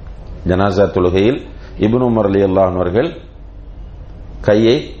ஜனாசா தொழுகையில் இப்னு உமர் ரலியல்லாஹு அன்ஹு அவர்கள்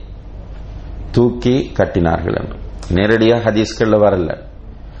கையை தூக்கி கட்டினார்கள் என்று நேரடியாக ஹதீஸ்கள்ல வரல.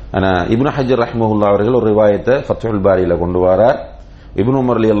 ஆனா இப்னு ஹஜர் ரஹ்மஹுல்லாஹ் அவர்கள் ஒரு ரிவாயத்தை ஃபத்ஹுல் பாரியில கொண்டு வரார், இப்னு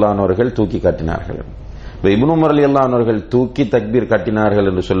உமர் ரலியல்லாஹு அன்ஹு அவர்கள் தூக்கி கட்டினார்கள். இப்னு உமர் ரலியல்லாஹு அன்ஹு அவர்கள் தூக்கி தக்பீர் கட்டினார்கள்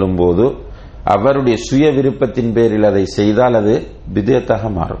என்று சொல்லும் போது அவருடைய சுய விருப்பத்தின் பேரில் அதை செய்தால் அது பித்அத்தாக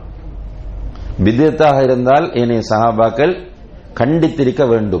மாறும். பித்அத்தாக இருந்தால் ஏனைய சஹாபாக்கள் கண்டித்திருக்க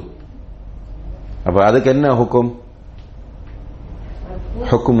வேண்டும். அப்ப அதுக்கு என்ன ஹுக்கும்?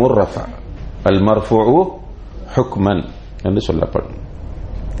 ஹுக்முர் ரஃப் அல் மர்ஃபூஉ ஹுக்மன் என்று சொல்லப்படும்.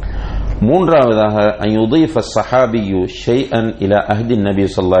 மூன்றாவதாக அன் யுதீஃப ஸஹாபியு ஷைஅன் இலா அஹ்தி நபி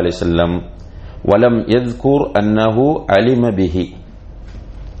ஸல்லல்லாஹு அலைஹி வஸல்லம் வலம் யذ்குர் அன்னஹு அலிம பிஹி.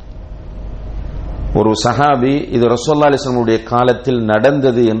 ஒரு சஹாபி இது ரசூலுல்லாஹி அலைஹி வஸல்லம் உடைய காலத்தில்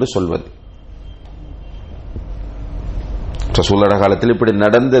நடந்தது என்று சொல்வது, ரசூலுல்லாஹி காலத்தில் இப்படி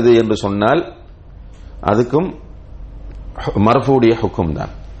நடந்தது என்று சொன்னால் அதுக்கும் மர்ஃபூடைய ஹுக்கும்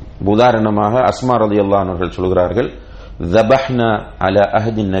தான். உதாரணமாக அஸ்மா ரலியல்லாஹு அன்ஹா அவர்கள் சொல்கிறார்கள், ذبحنا على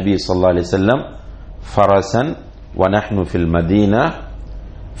عهد النبي صلى الله عليه وسلم فرسا ونحن في المدينة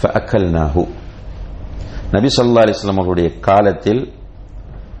فأكلناه. நபி ஸல்லல்லாஹு அலைஹி வஸல்லம் அவருடைய காலத்தில்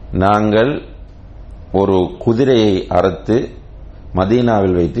நாங்கள் ஒரு குதிரையை அறுத்து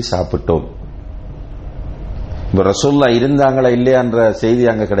மதீனாவில் வைத்து சாப்பிட்டோம். ரசூலுல்லாஹ் இருந்தாங்களா இல்லையா என்ற செய்தி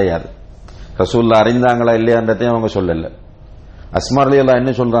அங்க கிடையாது. ரசூலுல்லாஹ் அறிந்தாங்களா இல்லையான்றதையும் அவங்க சொல்லல. அஸ்மா ரலியல்லாஹு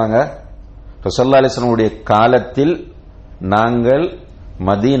என்ன சொல்றாங்க, ரசூலுல்லாஹி ஸல்லல்லாஹு அலைஹி வஸல்லம் காலத்தில் நாங்கள்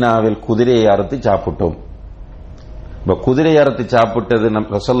மதீனாவில் குதிரையை அறுத்து சாப்பிட்டோம். இப்ப குதிரை அறுத்து சாப்பிட்டது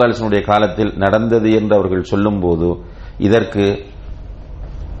ரசூலுல்லாஹி அலைஹி வஸல்லம் காலத்தில் நடந்தது என்று அவர்கள் சொல்லும் போது இதற்கு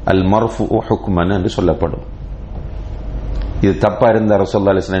அல் மர்ஃபு ஹுக்மன் என்று சொல்லப்படும். இது தப்பா இருந்த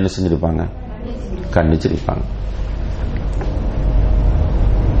ரசூலுல்லாஹி அலைஹி வஸல்லம் என்ன செஞ்சிருப்பாங்க, கண்டிச்சிருப்பாங்க.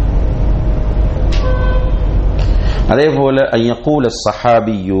 அதே போல ஐயகூல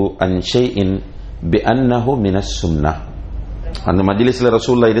ஸஹாபியு அன் ஷைஇன் பிஅன்னஹு மினஸ் சுன்னah. அந்த மஜ்லிஸ்ல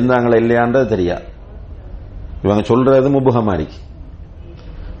ரசூலுல்லாஹ் இருந்தாங்களா இல்லையான்றது தெரியா, இவங்க சொல்றது முபஹமா இருக்கு.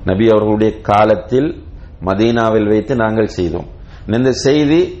 நபி அவர்களுடைய காலத்தில் மதீனாவில் வைத்து நாங்கள் செய்தோம். இந்த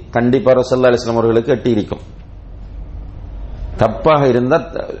செய்தி கண்டிப்பா ரசூலுல்லாஹி அலைஹி வஸல்லம் அவர்களுக்கு எட்டி இருக்கும். தப்பாக இருந்தா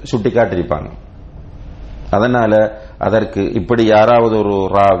சுட்டி காட்டிருப்பாங்க. அதனால அதற்கு இப்படி யாராவது ஒரு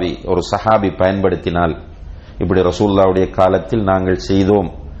ராவி ஒரு சஹாபி பயன்படுத்தினால், இப்படி ரசூலுல்லாஹ்வுடைய காலத்தில் நாங்கள் செய்தோம்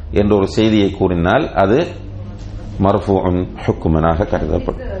என்ற ஒரு செய்தியை கூறினால் அது மர்ஃபூஉன் ஹுக்மனாக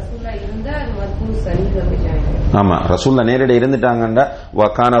கருதப்படும். ஆமா, ரசூலுல்லாஹ் நேரடி இருந்துட்டாங்கண்டா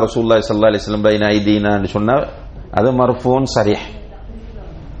வகான ரசூலுல்லாஹி ஸல்லல்லாஹு அலைஹி வஸல்லம் பைன ஐதீனான்னு சொன்னா அது மர்ஃபூன் ஸரீஹ்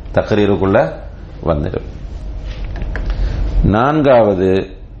தக்ரீருக்குள்ள வந்துடும். நான்காவது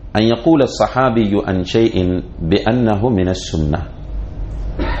அன் யகூல ஸஹாபியு அன் ஷைஇன் பிஅன்னஹு மினஸ் சுன்னah.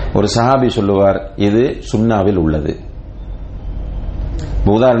 ஒரு சஹாபி சொல்லுவார் இது சுன்னாவில் உள்ளது.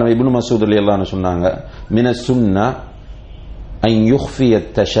 உதாரணம் இப்னு மஸ்ஊத் ரலியல்லாஹு அன்ஹு சொன்னாங்க, மினஸ் சுன்னah அன் யுக்ஃபிய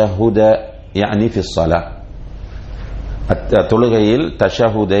தஷஹுத يعني في الصلاة. தொழுகையில்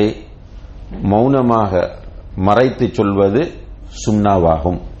தஷஹுதை மௌனமாக மறைத்து சொல்வது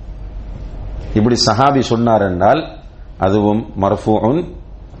சுன்னாவாகும். இப்படி சஹாபி சொன்னார் என்றால் அதுவும் மர்ஃபூஉன்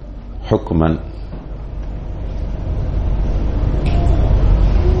ஹுக்மன்.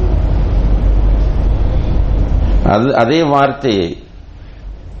 அதே வார்த்தையை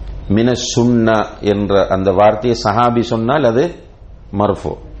மினஸ் சுன்னா என்ற அந்த வார்த்தையை சஹாபி சொன்னால் அது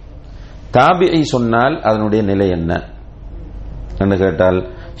மர்ஃபூ. தாபிஇ சொன்னால் அதனுடைய நிலை என்ன என்று கேட்டால்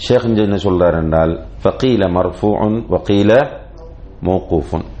ஷேக் என்ன சொல்றார் என்றால் ஃபகீல மர்ஃபூஉன் வகீல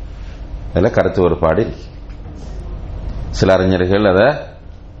மௌகூஃபுன். அதில் கருத்து வேறுபாடு. சில அறிஞர்கள் அதை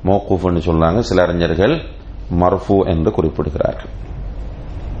மௌகூஃப்னு சொல்றாங்க, சில அறிஞர்கள் மர்ஃபூ என்று குறிப்பிடுகிறார்கள்.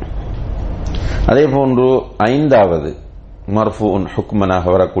 அதே போன்று ஐந்தாவது மர்ஃபூஉன் ஹுக்மனாக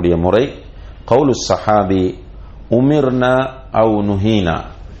வரக்கூடிய முறை கவுலு ஸஹாபி உமிர்னா அவு நுஹீனா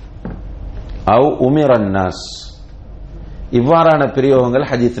அவு உமிரன் நாஸ். இவ்வாறான பிரயோகங்கள்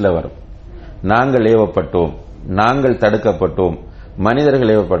ஹதீஸ்ல வரும். நாங்கள் ஏவப்பட்டோம், நாங்கள் தடுக்கப்பட்டோம்,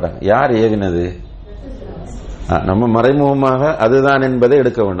 மனிதர்கள் ஏவப்பட்டாங்க. யார் ஏவினது? நம்ம மறைமுகமாக அதுதான் என்பதை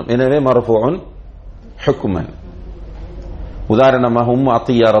எடுக்க வேண்டும். எனவே மர்ஃபூஉன் ஹுக்மன். உதாரணமாக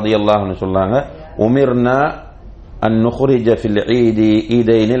அத்தியா ரலியல்லாஹு அன்ஹு சொல்றாங்க, உமிர்னா அன் நுக்ரிஜ ஃபில் ஈதி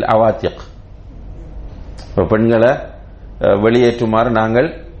ஈதைனில் அவாத்திக். பெண்களை வெளியேற்றுமாறு நாங்கள்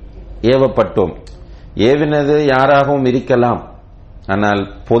ஏவப்பட்டோம். ஏவினது யாராகவும் இருக்கலாம், ஆனால்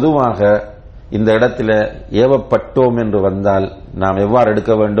பொதுவாக இந்த இடத்துல ஏவப்பட்டோம் என்று வந்தால் நாம் எவ்வாறு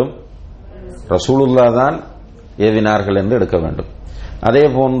எடுக்க வேண்டும்? ரசூலுல்லாஹ் தான் ஏவினார்கள் என்று எடுக்க வேண்டும். அதே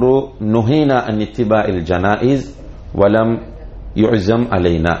போன்று நுஹீனா அன் இத்திபாஇல் ஜனாயிஸ் வலம் யுஸம்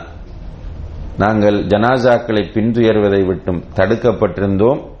அலைனா. நாங்கள் ஜனாசாக்களை பின்துயர்வதை விட்டும்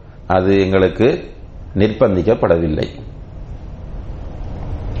தடுக்கப்பட்டிருந்தோம், அது எங்களுக்கு நிர்பந்திக்கப்படவில்லை.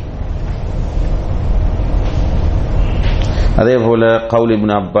 அதே போல கவுல்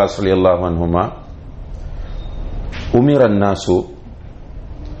இப்னு அப்பாஸ் ரலியல்லாஹு அன்ஹுமா உமிர الناس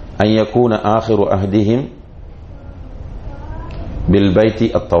أن يكون آخر عهدهم بالبيت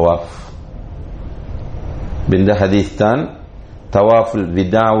الطواف. இந்த ஹதீஸ் தான் தவாஃபுல்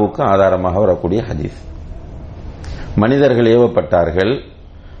விதாவுக்கு ஆதாரமாக வரக்கூடிய ஹதீஸ். மனிதர்கள் ஏவப்பட்டார்கள்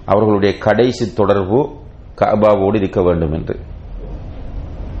அவர்களுடைய கடைசி தொடர்பு கஅபாவோடு இருக்க வேண்டும் என்று,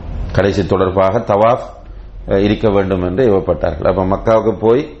 கடைசி தொடர்பாக தவாஃப் இருக்க வேண்டும் என்று ஏவப்பட்டார்கள். அப்ப மக்காவுக்கு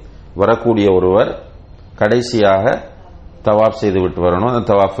போய் வரக்கூடிய ஒருவர் கடைசியாக தவாஃப் செய்து விட்டு வரணும். அந்த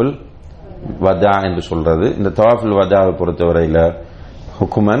தவாஃபுல் வதா என்று சொல்றது. இந்த தவாஃபுல் வதாவை பொறுத்தவரையில்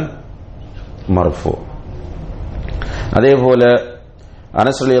ஹுக்மன் மர்ஃபூ. அதே போல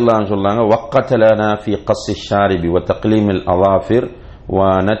அனஸ் ரலியல்லாஹு அன்ஹு சொல்றாங்க, வக்கத்தலனா ஃபீ கஸ்ஸி ஷாரிபி வ தக்லீமில் அவாஃபிர் வ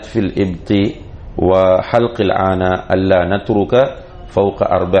நத்ஃபில் இப்தி வ ஹல்கில் ஆனா அல்லா நத்ருக ஃபௌக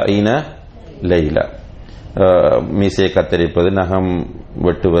 40 லைலா. மீசை கத்தரிப்பது, நகம்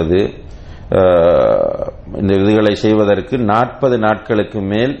வெட்டுவது, இந்த விதிகளை செய்வதற்கு 40 நாட்களுக்கு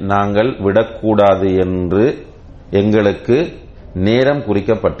மேல் நாங்கள் விடக்கூடாது என்று எங்களுக்கு நேரம்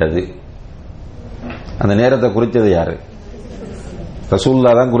குறிக்கப்பட்டது. அந்த நேரத்தை குறித்தது யாரு?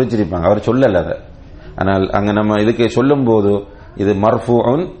 ரசூலுல்லாஹ் தான் குறிச்சிருப்பாங்க, அவர் சொல்லல அதை. ஆனால் அங்க நம்ம இதுக்கு சொல்லும் போது இது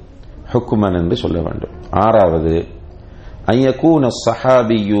மர்ஃபூஉன் ஹுக்மன் என்று சொல்ல வேண்டும். ஆறாவது أن يكون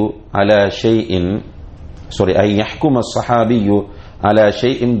الصحابي على شيء أن يحكم الصحابي على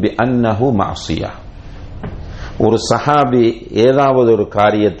شيء بأنه معصية. ஒரு சஹாபி ஏதாவது ஒரு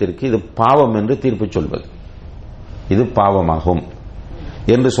காரியத்திற்கு இது பாவம் என்று தீர்ப்பு சொல்வது, இது பாவமாகும்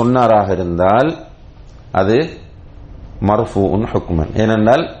என்று சொன்னாராக இருந்தால் அது மர்ஃபூஉன் ஹுக்மன்.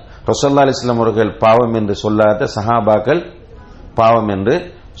 ஏனென்றால் ரசூலுல்லாஹி அலைஹி வஸல்லம் அவர்கள் பாவம் என்று சொல்லாத சஹாபாக்கள் பாவம் என்று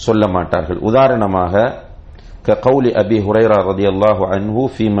சொல்ல மாட்டார்கள். உதாரணமாக كقول أبي هريرة رضي الله عنه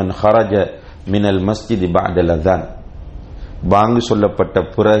في من خرج من المسجد بعد الأذان. பாங்கு சொல்லப்பட்ட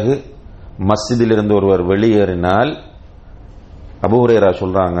பிறகு மஸ்ஜிதிலிருந்து ஒருவர் வெளியேறினால் அபூ ஹுரைரா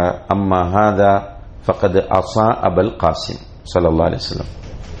சொல்றாங்க, அம்மா ஹாதா ஃபகத் அஸா அபுல் காசிம் ஸல்லல்லாஹு அலைஹி வஸல்லம்,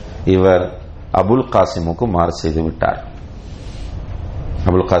 இவர் அபுல் காசிமுக்கு மாறு செய்து விட்டார்.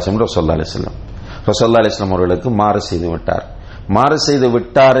 அபுல் காசிம் ரசூலுல்லாஹி அலைஹி வஸல்லம் அவர்களுக்கு மாறு செய்து விட்டார். மாறு செய்து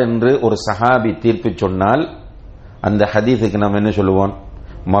விட்டார் என்று ஒரு சஹாபி தீர்ப்பு சொன்னால் அந்த ஹதீஸுக்கு நாம் என்ன சொல்லுவோம்?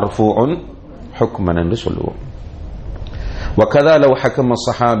 மர்ஃபூஉன் ஹுக்மன் என்று சொல்லுவோம். وكذا لو حكم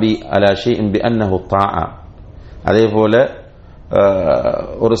الصحابي على شيء بأنه طاعة. அதே போல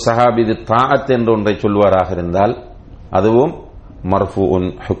ஒரு சஹாபி இது தாஅத் என்ற ஒன்றை சொல்வாராக இருந்தால் அதுவும் மர்ஃபூஉன்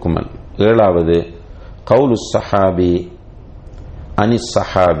ஹுக்மன். ஏழாவது கவுலு ஸஹாபி அனிஸ்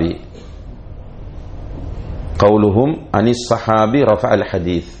ஸஹாபி கவுலுஹும் அனிஸ் ஸஹாபி ரஃபஅல்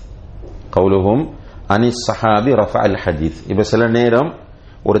ஹதீஸ். கவுலுஹும் அனிஸ் ஸஹாபி ரஃபஅல் ஹதீஸ். இப்ப சில நேரம்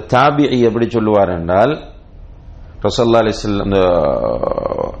ஒரு தாபிஈ எப்படி சொல்லுவார் என்றால் ரசூலுல்லாஹி அலைஹி வஸல்லம்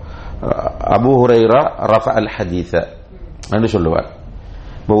அபூ ஹுரைரா ரஃபஅல் ஹதீஸ என்று சொல்லுவார்.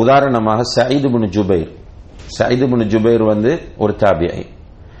 இப்போ உதாரணமாக சயீத் இப்னு ஜுபைர் வந்து ஒரு தாபிஈ.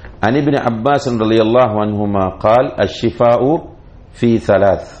 அன் இப்னு அப்பாஸ் ரலியல்லாஹு அன்ஹுமா قال الشفاء في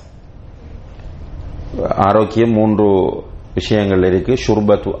ثلاث. ஆரோக்கியம் மூன்று விஷயங்கள் இருக்கு.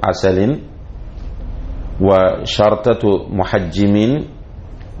 ஷுர்பத்து அசலின் வ ஷர்தத்து முஹஜ்ஜிமின்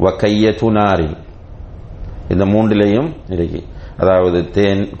வ கையத்து நாரின். இந்த மூன்றிலையும் இருக்கு. அதாவது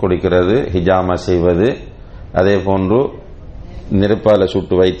தேன் குடிக்கிறது, ஹிஜாமா செய்வது, அதே போன்று நெருப்பால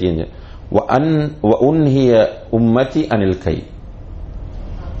சுட்டு வைத்தியம். வ உன்ஹிய உம்மதி அனில் கை.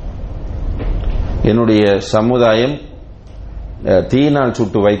 என்னுடைய சமுதாயம் தீனால்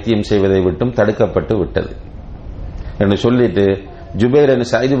சுட்டு வைத்தியம் செய்வதை விட்டும் தடுக்கப்பட்டு விட்டது என்று சொல்லிட்டு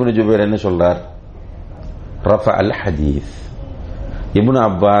சயீத் இப்னு ஜுபைர் என்ன சொல்றார்? ரஃபஅ அல் ஹதீஸ். இப்னு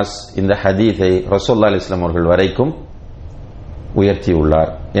அப்பாஸ் இந்த ஹதீஸை ரசூலுல்லாஹி அலைஹி வஸல்லம் அவர்கள் வரைக்கும்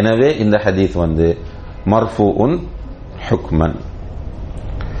உயர்த்தியுள்ளார். எனவே இந்த ஹதீஸ் வந்து மர்ஃபூஉன் ஹுக்மன்.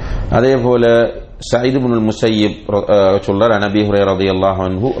 அதே போல சயீத் இப்னுல் முஸையிப் சொல்றார், அபீ ஹுரைரா ரலியல்லாஹு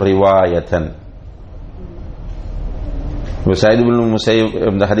அன்ஹு ரிவாயத்தன். சயீத் இப்னுல் முஸையிப்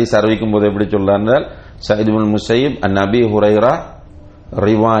இந்த ஹதீஸ் அறிவிக்கும் போது எப்படி சொல்றார்? சயீத் இப்னுல் முஸையிப் அன் அபீ ஹுரைரா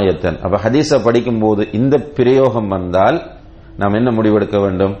ரிவாயத்தன். அப்ப ஹதீஸ படிக்கும் போது இந்த பிரயோகம் வந்தால் நாம் என்ன முடிவெடுக்க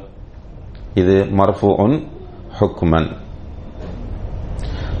வேண்டும்? இது மர்ஃபூஉன் ஹுக்மன்.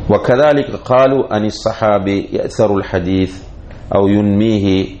 وكذلك قالوا عن الصحابي يأثر الحديث أو ينميه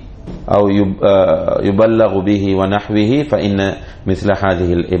أو يبلغ به ونحوه فإن مثل هذه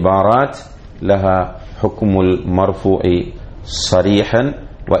العبارات لها حكم المرفوع صريحا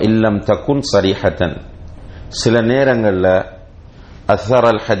وإن لم تكن صريحة. சில நேரங்கள்ல அஸர்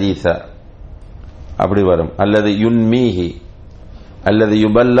அல் ஹதீஸ அப்படி வரும், அல்லது யுன்மீஹி அல்லது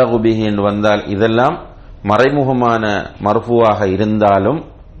யுபல்லகு பிஹி என்று வந்தால் இதெல்லாம் மறைமுகமான மர்ஃபூவாக இருந்தாலும்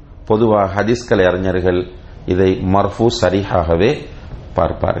பொதுவாக ஹதீஸ்களை அறிஞர்கள் இதை மர்ஃபூ சரியாகவே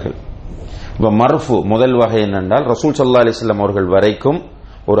பார்ப்பார்கள். இப்ப மர்ஃபூ முதல் வகை என்னென்றால் ரசூல் ஸல்லல்லாஹு அலைஹி வஸல்லம் அவர்கள் வரைக்கும்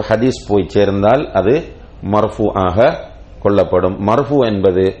ஒரு ஹதீஸ் போய் சேர்ந்தால் அது மர்ஃபூ ஆக கொள்ளப்படும். மர்ஃபூ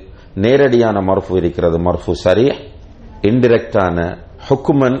என்பது நேரடியான மர்ஃபூ இருக்கிறது, மர்ஃபூ சரீஹ். இன்டிரெக்டான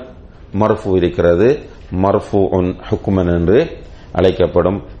ஹுக்மன் மர்ஃபூ இருக்கிறது, மர்ஃபூஉன் ஹுக்மன் என்று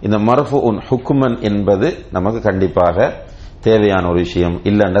அழைக்கப்படும். இந்த மர்ஃபூஉன் ஹுக்மன் என்பது நமக்கு கண்டிப்பாக தேவையான ஒரு விஷயம்.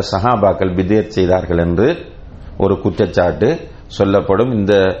 இல்லைன்னா சஹாபாக்கள் பித்அத் செய்தார்கள் என்று ஒரு குற்றச்சாட்டு சொல்லப்படும்.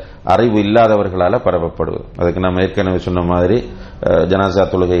 இந்த அறிவு இல்லாதவர்களால பரப்பப்படுவது. அதுக்கு நம்ம ஏற்கனவே சொன்ன மாதிரி ஜனாசா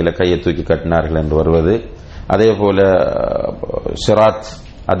தொழுகையில கையை தூக்கி கட்டினார்கள் என்று வருவது. அதே போல சிராத்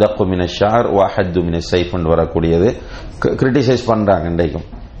அதக்கு மின ஷார் வஹத்து மின சைஃப் என்று வரக்கூடியது கிரிட்டிசைஸ் பண்றாங்க இன்றைக்கும்.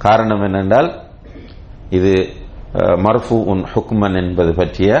 காரணம் என்னென்றால் இது மர்ஃபூஉன் ஹுக்மன் என்பது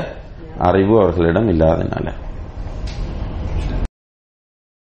பற்றிய அறிவு அவர்களிடம் இல்லாதனால.